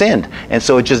you've never sinned. And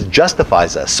so it just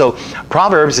justifies us. So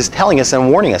Proverbs is telling us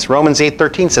and warning us. Romans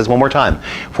 8:13 says one more time,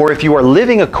 for if you are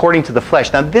living according to the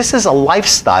flesh. Now this is a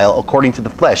lifestyle according to the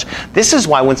flesh. This is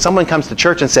why when someone comes to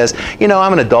church and says, you know,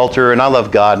 I'm an adulterer and I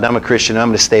love God and I'm a Christian and I'm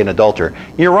going to stay an adulterer.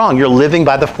 You're wrong. You're living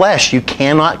by the flesh. You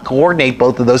cannot coordinate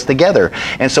both of those together.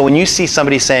 And so when you see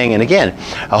somebody saying, and again,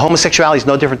 homosexuality is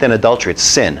no different than adultery. It's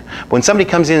sin. When somebody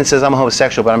comes in and says, I'm a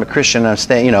homosexual, but I'm a Christian and I'm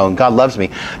staying, you know, and God loves me,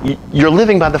 you're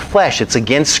living by the flesh. It's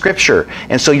against Scripture.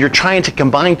 And so you're trying to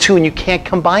combine two and you can't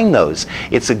combine those.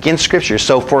 It's against Scripture.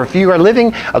 So for if you are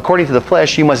living according to the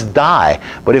flesh, you must die.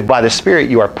 But if by the Spirit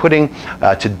you are putting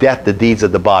to death the deeds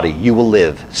of the body, you will live.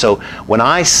 So when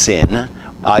I sin,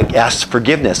 I ask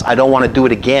forgiveness. I don't want to do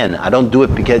it again. I don't do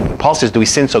it because Paul says, do we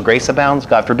sin so grace abounds?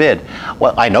 God forbid.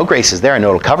 Well, I know grace is there. I know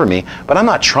it'll cover me, but I'm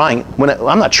not trying.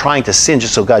 I'm not trying to sin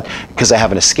just so God, because I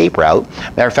have an escape route.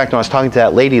 Matter of fact, when I was talking to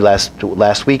that lady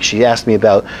last week, she asked me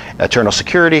about eternal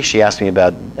security. She asked me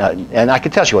about, and I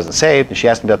could tell she wasn't saved. And she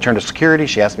asked me about eternal security.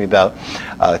 She asked me about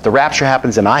if the rapture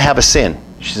happens and I have a sin.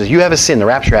 She says, you have a sin. The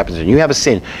rapture happens and you have a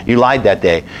sin. You lied that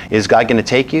day. Is God going to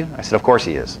take you? I said, of course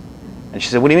he is. And she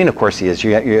said, what do you mean, of course he is?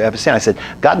 You have a sin. I said,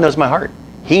 God knows my heart.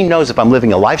 He knows if I'm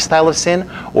living a lifestyle of sin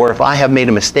or if I have made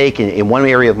a mistake in one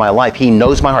area of my life. He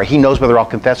knows my heart. He knows whether I'll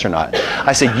confess or not.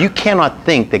 I said, you cannot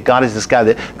think that God is this guy,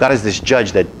 that God is this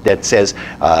judge that says,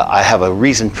 I have a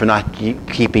reason for not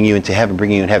keeping you into heaven,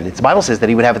 bringing you in heaven. The Bible says that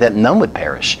he would have it that none would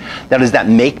perish. Now, does that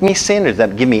make me sin? Or does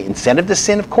that give me incentive to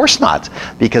sin? Of course not,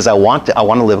 because I want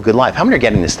to live a good life. How many are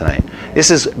getting this tonight?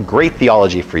 This is great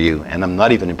theology for you, and I'm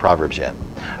not even in Proverbs yet.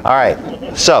 All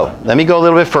right, so let me go a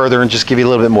little bit further and just give you a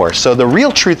little bit more. So the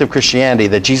real truth of Christianity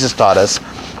that Jesus taught us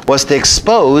was to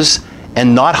expose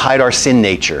and not hide our sin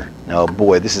nature. Oh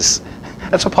boy, that's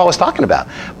what Paul was talking about.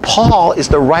 Paul is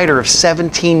the writer of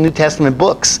 17 New Testament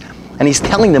books, and he's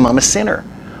telling them I'm a sinner.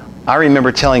 I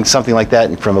remember telling something like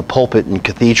that from a pulpit in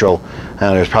cathedral.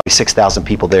 There was probably 6,000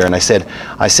 people there, and I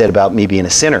said about me being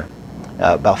a sinner.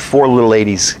 About 4 little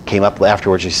ladies came up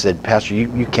afterwards and she said, Pastor,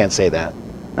 you can't say that.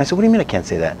 I said, what do you mean I can't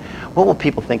say that? What will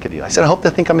people think of you? I said, I hope they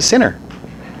think I'm a sinner.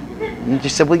 And she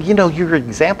said, well, you know, you're an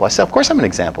example. I said, of course I'm an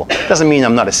example. It doesn't mean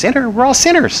I'm not a sinner. We're all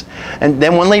sinners. And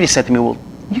then one lady said to me, well,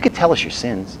 you could tell us your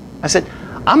sins. I said,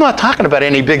 I'm not talking about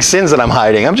any big sins that I'm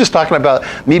hiding. I'm just talking about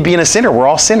me being a sinner. We're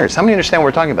all sinners. How many understand what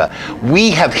we're talking about?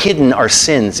 We have hidden our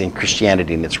sins in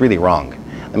Christianity, and it's really wrong.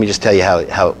 Let me just tell you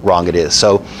how wrong it is.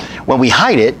 So when we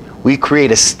hide it, we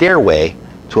create a stairway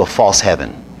to a false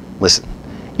heaven. Listen.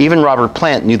 Even Robert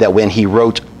Plant knew that when he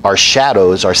wrote, our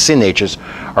shadows, our sin natures,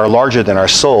 are larger than our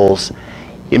souls.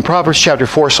 In Proverbs chapter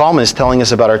 4, Solomon is telling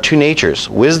us about our two natures.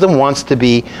 Wisdom wants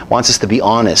us to be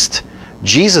honest.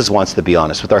 Jesus wants to be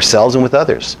honest with ourselves and with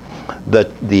others.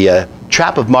 The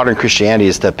trap of modern Christianity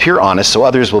is to appear honest so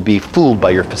others will be fooled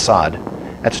by your facade.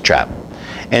 That's a trap.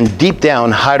 And deep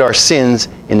down, hide our sins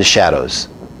in the shadows.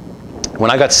 When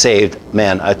I got saved,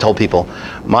 man, I told people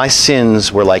my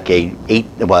sins were like an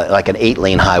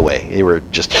 8-lane highway. They were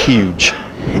just huge.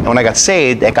 And when I got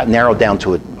saved, that got narrowed down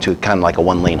to kind of like a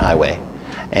 1-lane highway.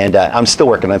 And I'm still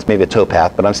working on it. It's maybe a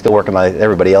towpath, but I'm still working on it.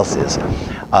 Everybody else is.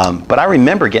 But I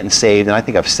remember getting saved, and I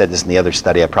think I've said this in the other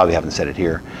study. I probably haven't said it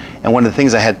here. And one of the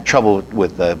things I had trouble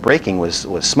with breaking was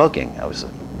smoking. I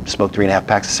smoked 3.5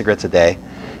 packs of cigarettes a day,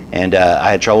 and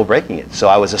I had trouble breaking it. So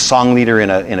I was a song leader in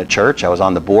a church. I was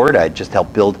on the board. I just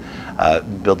helped build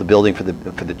the building for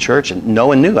the church, and no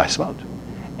one knew I smoked.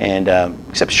 And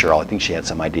except Cheryl, I think she had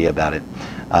some idea about it.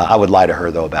 I would lie to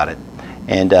her though about it,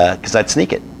 and because I'd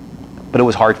sneak it. But it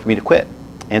was hard for me to quit,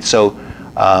 and so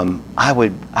I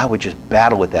would just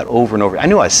battle with that over and over. I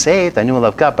knew I was saved, I knew I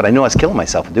loved God, but I knew I was killing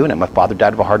myself doing it. My father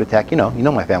died of a heart attack. You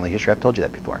know my family history. I've told you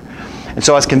that before, and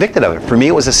so I was convicted of it. For me,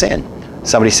 it was a sin.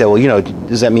 Somebody said, well,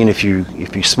 does that mean if you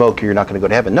smoke, you're not going to go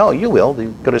to heaven? No, you will. You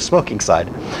go to the smoking side.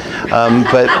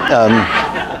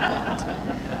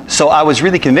 So I was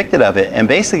really convicted of it, and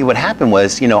basically what happened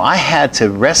was, I had to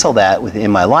wrestle that within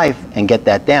my life and get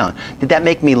that down. Did that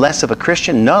make me less of a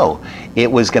Christian? No. It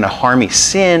was going to harm me.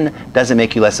 Sin doesn't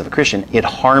make you less of a Christian. It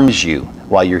harms you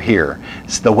while you're here.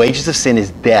 So the wages of sin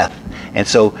is death. And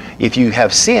so if you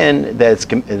have sin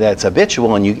that's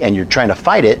habitual and you're trying to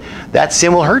fight it, that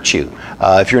sin will hurt you.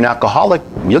 If you're an alcoholic,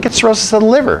 you'll get cirrhosis of the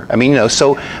liver.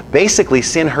 So basically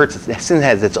sin hurts. Sin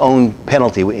has its own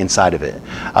penalty inside of it.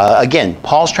 Again,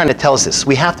 Paul's trying to tell us this.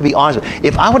 We have to be honest.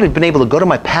 If I would have been able to go to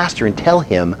my pastor and tell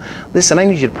him, listen, I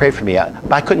need you to pray for me,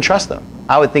 but I couldn't trust them.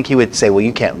 I would think he would say, well,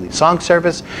 you can't lead song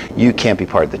service, you can't be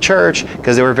part of the church,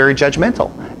 because they were very judgmental.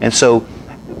 And so,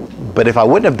 but if I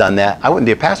wouldn't have done that, I wouldn't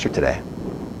be a pastor today.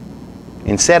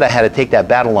 Instead, I had to take that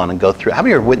battle on and go through. How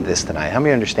many are with this tonight? How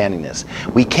many are understanding this?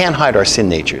 We can't hide our sin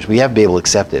natures. We have to be able to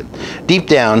accept it. Deep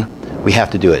down, we have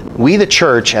to do it. We, the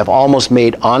church, have almost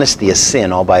made honesty a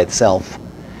sin all by itself.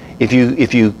 If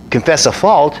you confess a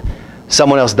fault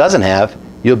someone else doesn't have,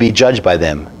 you'll be judged by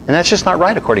them. And that's just not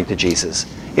right according to Jesus.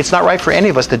 It's not right for any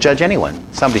of us to judge anyone.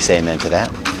 Somebody say amen to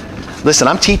that. Listen,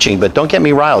 I'm teaching, but don't get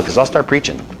me riled because I'll start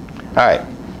preaching. All right.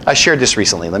 I shared this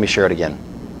recently. Let me share it again.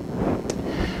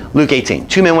 Luke 18.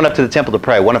 2 men went up to the temple to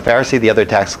pray. One a Pharisee, the other a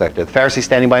tax collector. The Pharisee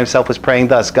standing by himself was praying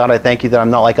thus, God, I thank you that I'm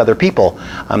not like other people.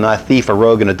 I'm not a thief, a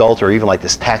rogue, an adulterer, or even like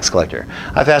this tax collector.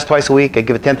 I fast twice a week. I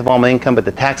give 1/10 of all my income. But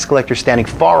the tax collector, standing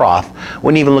far off,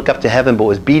 wouldn't even look up to heaven, but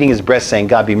was beating his breast, saying,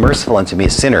 God, be merciful unto me, a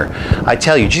sinner. I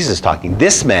tell you, Jesus is talking,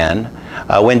 this man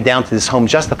went down to his home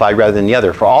justified rather than the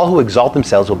other. For all who exalt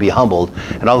themselves will be humbled,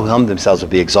 and all who humble themselves will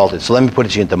be exalted. So let me put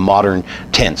it into modern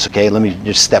tense, okay? Let me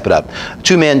just step it up.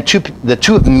 The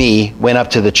two of me went up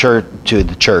to the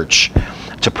church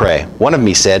to pray. One of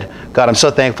me said, God, I'm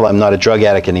so thankful I'm not a drug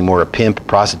addict anymore, a pimp, a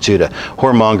prostitute, a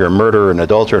whoremonger, a murderer, an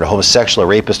adulterer, a homosexual, a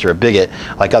rapist, or a bigot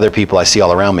like other people I see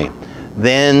all around me.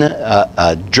 Then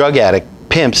a drug addict,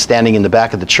 pimp, standing in the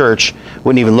back of the church,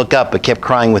 wouldn't even look up but kept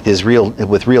crying with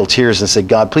real tears and said,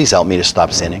 God, please help me to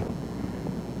stop sinning.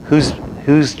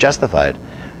 Who's justified?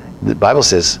 The Bible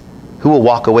says, who will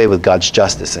walk away with God's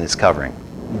justice and its covering?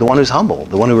 The one who's humble,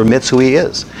 the one who admits who he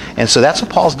is. And so that's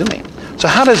what Paul's doing. So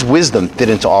how does wisdom fit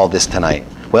into all this tonight?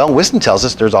 Well, wisdom tells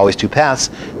us there's always two paths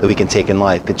that we can take in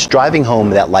life. It's driving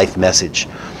home that life message.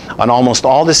 On almost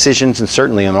all decisions, and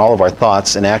certainly on all of our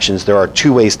thoughts and actions, there are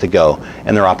two ways to go,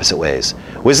 and they're opposite ways.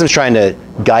 Wisdom's trying to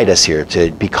guide us here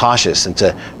to be cautious and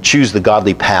to choose the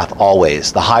godly path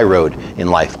always, the high road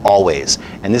in life always.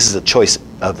 And this is a choice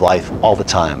of life all the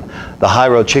time. The high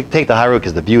road, take the high road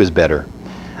because the view is better.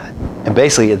 And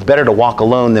basically, it's better to walk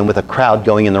alone than with a crowd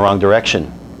going in the wrong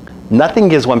direction. Nothing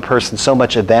gives one person so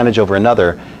much advantage over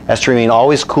another as to remain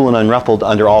always cool and unruffled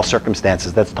under all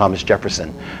circumstances. That's Thomas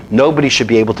Jefferson. Nobody should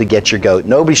be able to get your goat.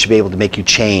 Nobody should be able to make you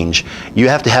change. You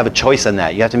have to have a choice on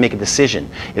that. You have to make a decision.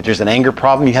 If there's an anger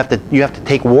problem, you have to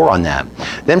take war on that.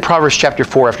 Then Proverbs chapter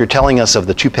 4, after telling us of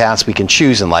the two paths we can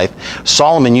choose in life,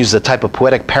 Solomon uses a type of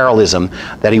poetic parallelism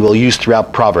that he will use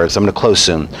throughout Proverbs. I'm going to close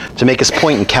soon. To make his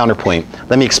point and counterpoint,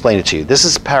 let me explain it to you. This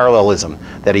is parallelism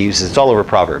that he uses. It's all over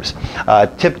Proverbs.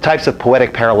 Types of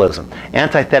poetic parallelism.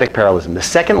 Antithetic parallelism. The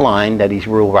second line that he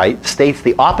will write states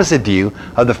the opposite view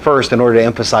of the first in order to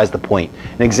emphasize the point.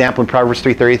 An example in Proverbs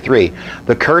 3:33.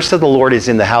 The curse of the Lord is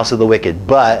in the house of the wicked,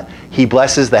 but he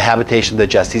blesses the habitation of the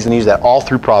just. He's going to use that all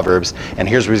through Proverbs, and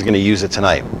here's where he's going to use it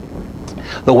tonight.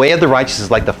 The way of the righteous is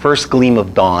like the first gleam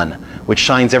of dawn, which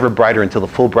shines ever brighter until the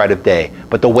full bright of day.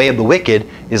 But the way of the wicked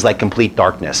is like complete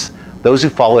darkness. Those who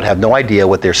follow it have no idea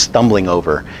what they're stumbling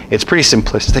over. It's pretty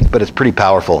simplistic, but it's pretty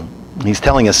powerful. He's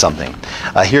telling us something.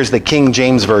 Here's the King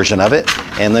James version of it,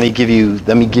 and let me give you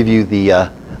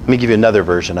another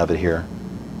version of it here.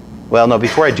 Well, no,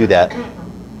 before I do that,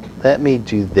 let me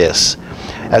do this.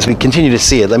 As we continue to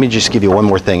see it, let me just give you one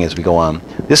more thing as we go on.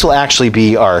 This will actually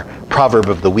be our proverb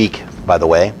of the week, by the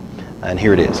way, and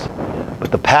here it is.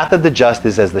 But the path of the just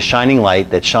is as the shining light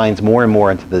that shines more and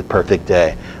more into the perfect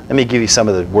day. Let me give you some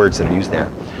of the words that are used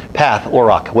there. Path,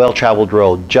 orak, well-traveled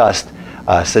road, just,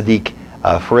 sadiq,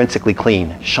 forensically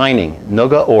clean, shining,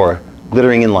 noga or,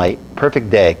 glittering in light, perfect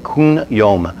day, kun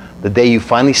yom, the day you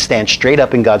finally stand straight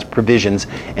up in God's provisions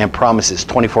and promises,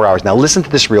 24 hours. Now listen to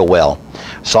this real well.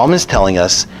 Solomon is telling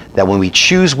us that when we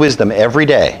choose wisdom every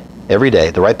day,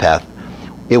 the right path,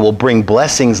 it will bring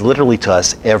blessings literally to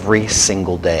us every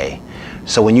single day.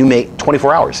 So when you make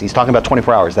 24 hours, he's talking about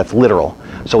 24 hours, that's literal.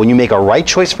 So when you make a right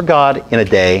choice for God in a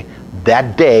day,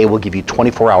 that day will give you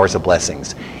 24 hours of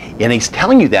blessings. And he's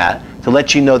telling you that to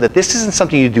let you know that this isn't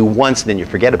something you do once and then you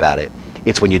forget about it.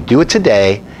 It's when you do it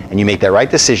today and you make that right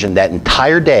decision, that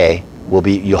entire day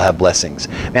you'll have blessings.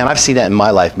 Man, I've seen that in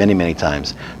my life many, many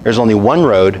times. There's only one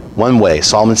road, one way.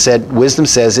 Solomon said, wisdom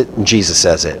says it, and Jesus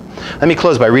says it. Let me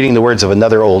close by reading the words of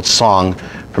another old song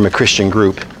from a Christian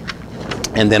group,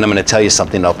 and then I'm going to tell you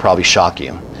something that'll probably shock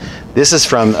you. This is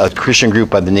from a Christian group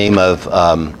by the name of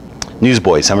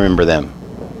Newsboys. I remember them.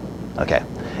 Okay.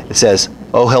 It says,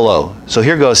 oh, hello. So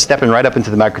here goes, stepping right up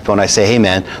into the microphone. I say, hey,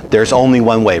 man, there's only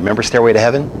one way. Remember Stairway to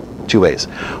Heaven? Two ways.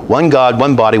 One God,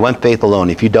 one body, one faith alone.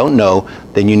 If you don't know,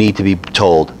 then you need to be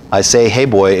told. I say, hey,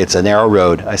 boy, it's a narrow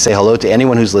road. I say hello to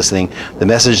anyone who's listening. The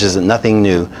message isn't nothing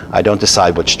new. I don't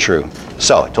decide what's true.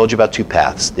 So I told you about two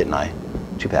paths, didn't I?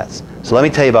 Two paths. So let me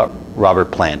tell you about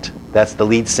Robert Plant. That's the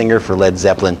lead singer for Led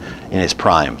Zeppelin in his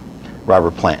prime.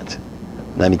 Robert Plant.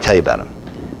 Let me tell you about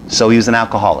him. So he was an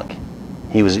alcoholic.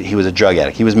 He was a drug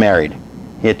addict. He was married.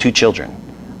 He had 2 children.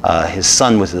 His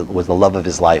son was the love of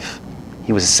his life.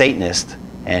 He was a Satanist,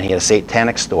 and he had a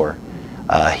satanic store.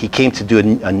 He came to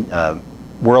do a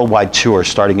worldwide tour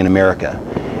starting in America.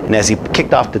 And as he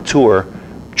kicked off the tour,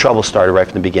 trouble started right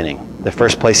from the beginning. The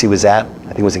first place he was at, I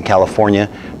think it was in California,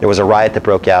 there was a riot that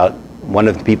broke out. One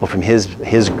of the people from his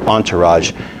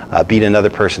entourage beat another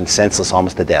person senseless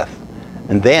almost to death.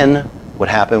 And then what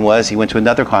happened was he went to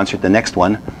another concert, the next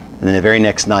one, and then the very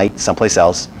next night, someplace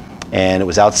else, and it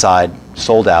was outside,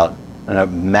 sold out, and a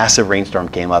massive rainstorm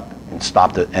came up and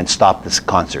stopped this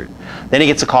concert. Then he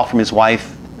gets a call from his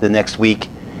wife the next week,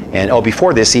 and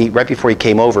before this, right before he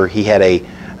came over, he had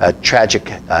a tragic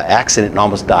accident and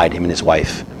almost died, him and his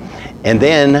wife. And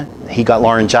then he got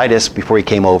laryngitis before he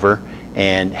came over,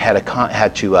 and had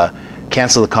to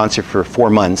cancel the concert for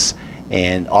 4 months,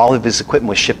 and all of his equipment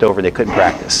was shipped over. They couldn't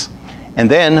practice. And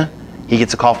then he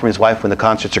gets a call from his wife when the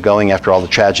concerts are going after all the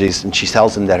tragedies, and she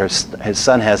tells him that his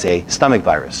son has a stomach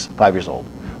virus, 5 years old,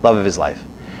 love of his life.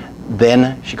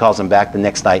 Then she calls him back the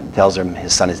next night and tells him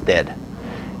his son is dead.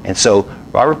 And so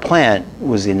Robert Plant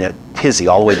was in a tizzy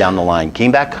all the way down the line.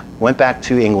 Went back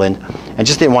to England, and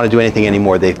just didn't want to do anything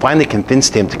anymore. They finally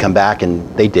convinced him to come back, and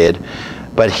they did.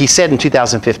 But he said in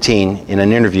 2015, in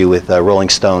an interview with Rolling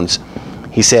Stones,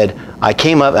 he said, I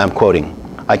came up, I'm quoting,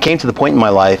 I came to the point in my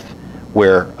life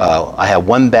where I had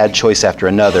one bad choice after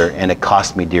another, and it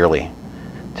cost me dearly.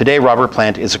 Today, Robert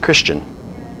Plant is a Christian.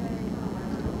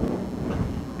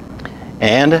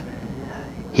 And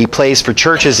he plays for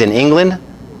churches in England,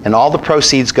 and all the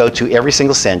proceeds go to, every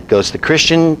single cent goes to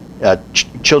Christian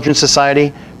Children's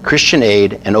Society, Christian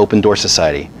Aid, and Open Door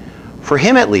Society. For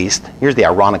him at least, here's the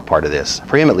ironic part of this,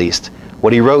 for him at least,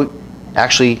 what he wrote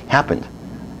actually happened.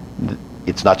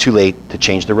 It's not too late to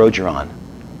change the road you're on.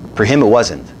 For him it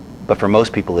wasn't, but for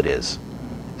most people it is.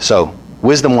 So,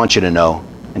 wisdom wants you to know,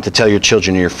 and to tell your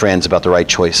children and your friends about the right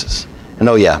choices. And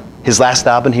oh yeah, his last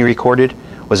album he recorded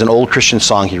was an old Christian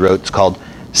song he wrote. It's called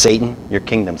Satan, Your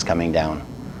Kingdom's Coming Down.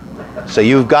 So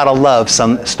you've got to love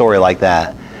some story like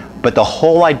that. But the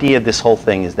whole idea of this whole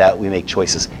thing is that we make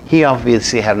choices. He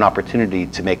obviously had an opportunity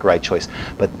to make a right choice,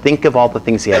 but think of all the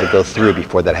things he had to go through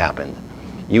before that happened.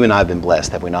 You and I have been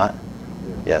blessed, have we not?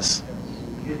 Yes.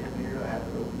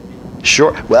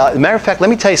 Sure. Well, as a matter of fact, let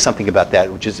me tell you something about that,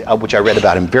 which I read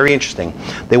about him. Very interesting.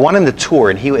 They want him to tour,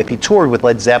 and if he toured with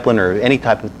Led Zeppelin or any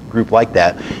type of group like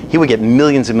that, he would get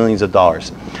millions and millions of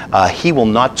dollars. He will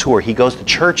not tour. He goes to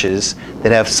churches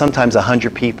that have sometimes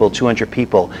 100 people, 200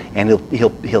 people, and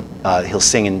he'll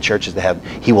sing in churches that have.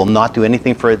 He will not do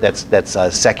anything for it that's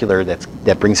secular,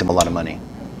 that brings him a lot of money.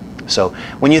 So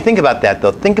when you think about that,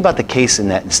 though, think about the case in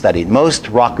that study. Most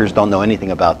rockers don't know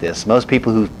anything about this. Most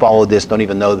people who follow this don't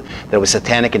even know that it was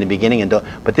satanic in the beginning.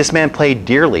 But this man played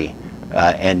dearly,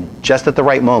 and just at the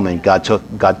right moment,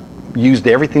 God used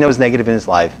everything that was negative in his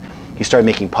life. He started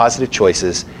making positive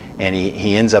choices, and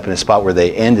he ends up in a spot where the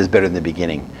end is better than the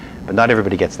beginning. But not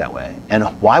everybody gets that way. And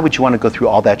why would you want to go through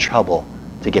all that trouble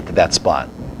to get to that spot?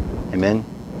 Amen?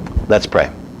 Let's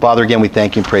pray. Father, again, we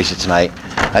thank you and praise you tonight.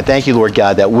 I thank you, Lord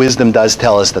God, that wisdom does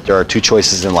tell us that there are two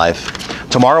choices in life.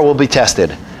 Tomorrow we'll be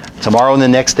tested. Tomorrow and the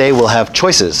next day we'll have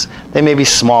choices. They may be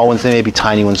small ones, they may be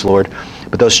tiny ones, Lord,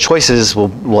 but those choices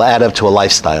will add up to a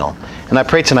lifestyle. And I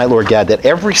pray tonight, Lord God, that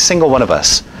every single one of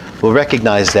us will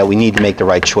recognize that we need to make the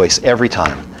right choice every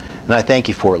time. And I thank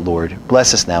you for it, Lord.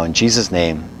 Bless us now in Jesus'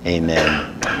 name.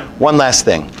 Amen. One last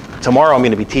thing. Tomorrow I'm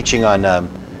going to be teaching on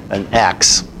an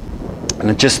Acts. And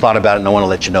I just thought about it and I want to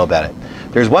let you know about it.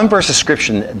 There's one verse of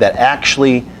scripture that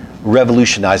actually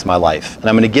revolutionized my life. And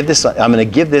I'm going to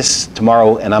give this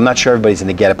tomorrow, and I'm not sure everybody's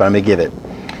going to get it, but I'm going to give it.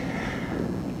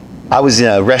 I was in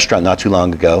a restaurant not too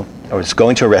long ago. I was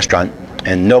going to a restaurant,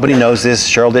 and nobody knows this.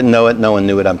 Cheryl didn't know it. No one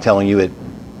knew it. I'm telling you it.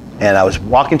 And I was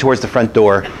walking towards the front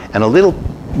door, and a little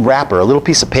wrapper, a little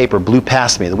piece of paper blew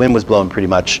past me. The wind was blowing pretty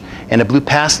much, and it blew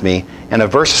past me, and a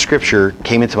verse of scripture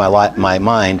came into my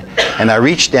mind, and I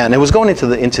reached down, and it was going into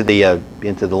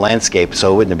the landscape,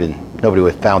 so it wouldn't have been, nobody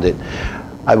would have found it.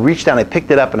 I reached down, I picked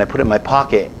it up, and I put it in my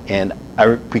pocket, and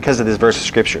because of this verse of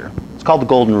scripture. It's called the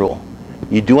Golden Rule.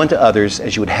 You do unto others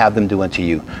as you would have them do unto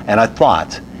you. And I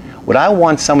thought, would I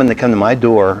want someone to come to my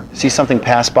door, see something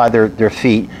pass by their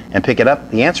feet, and pick it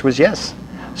up? The answer was yes.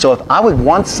 So if I would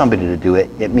want somebody to do it,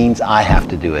 it means I have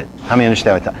to do it. How many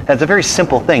understand what that's a very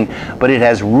simple thing, but it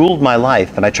has ruled my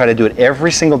life, and I try to do it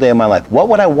every single day of my life. What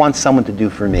would I want someone to do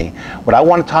for me? Would I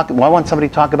want somebody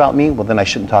to talk about me? Well, then I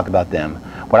shouldn't talk about them.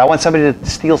 Would I want somebody to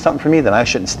steal something from me? Then I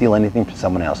shouldn't steal anything from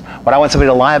someone else. Would I want somebody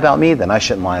to lie about me? Then I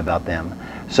shouldn't lie about them.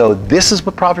 So this is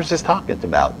what Proverbs is talking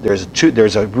about. There's two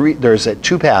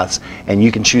paths, and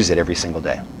you can choose it every single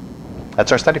day.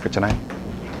 That's our study for tonight.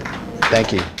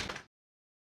 Thank you.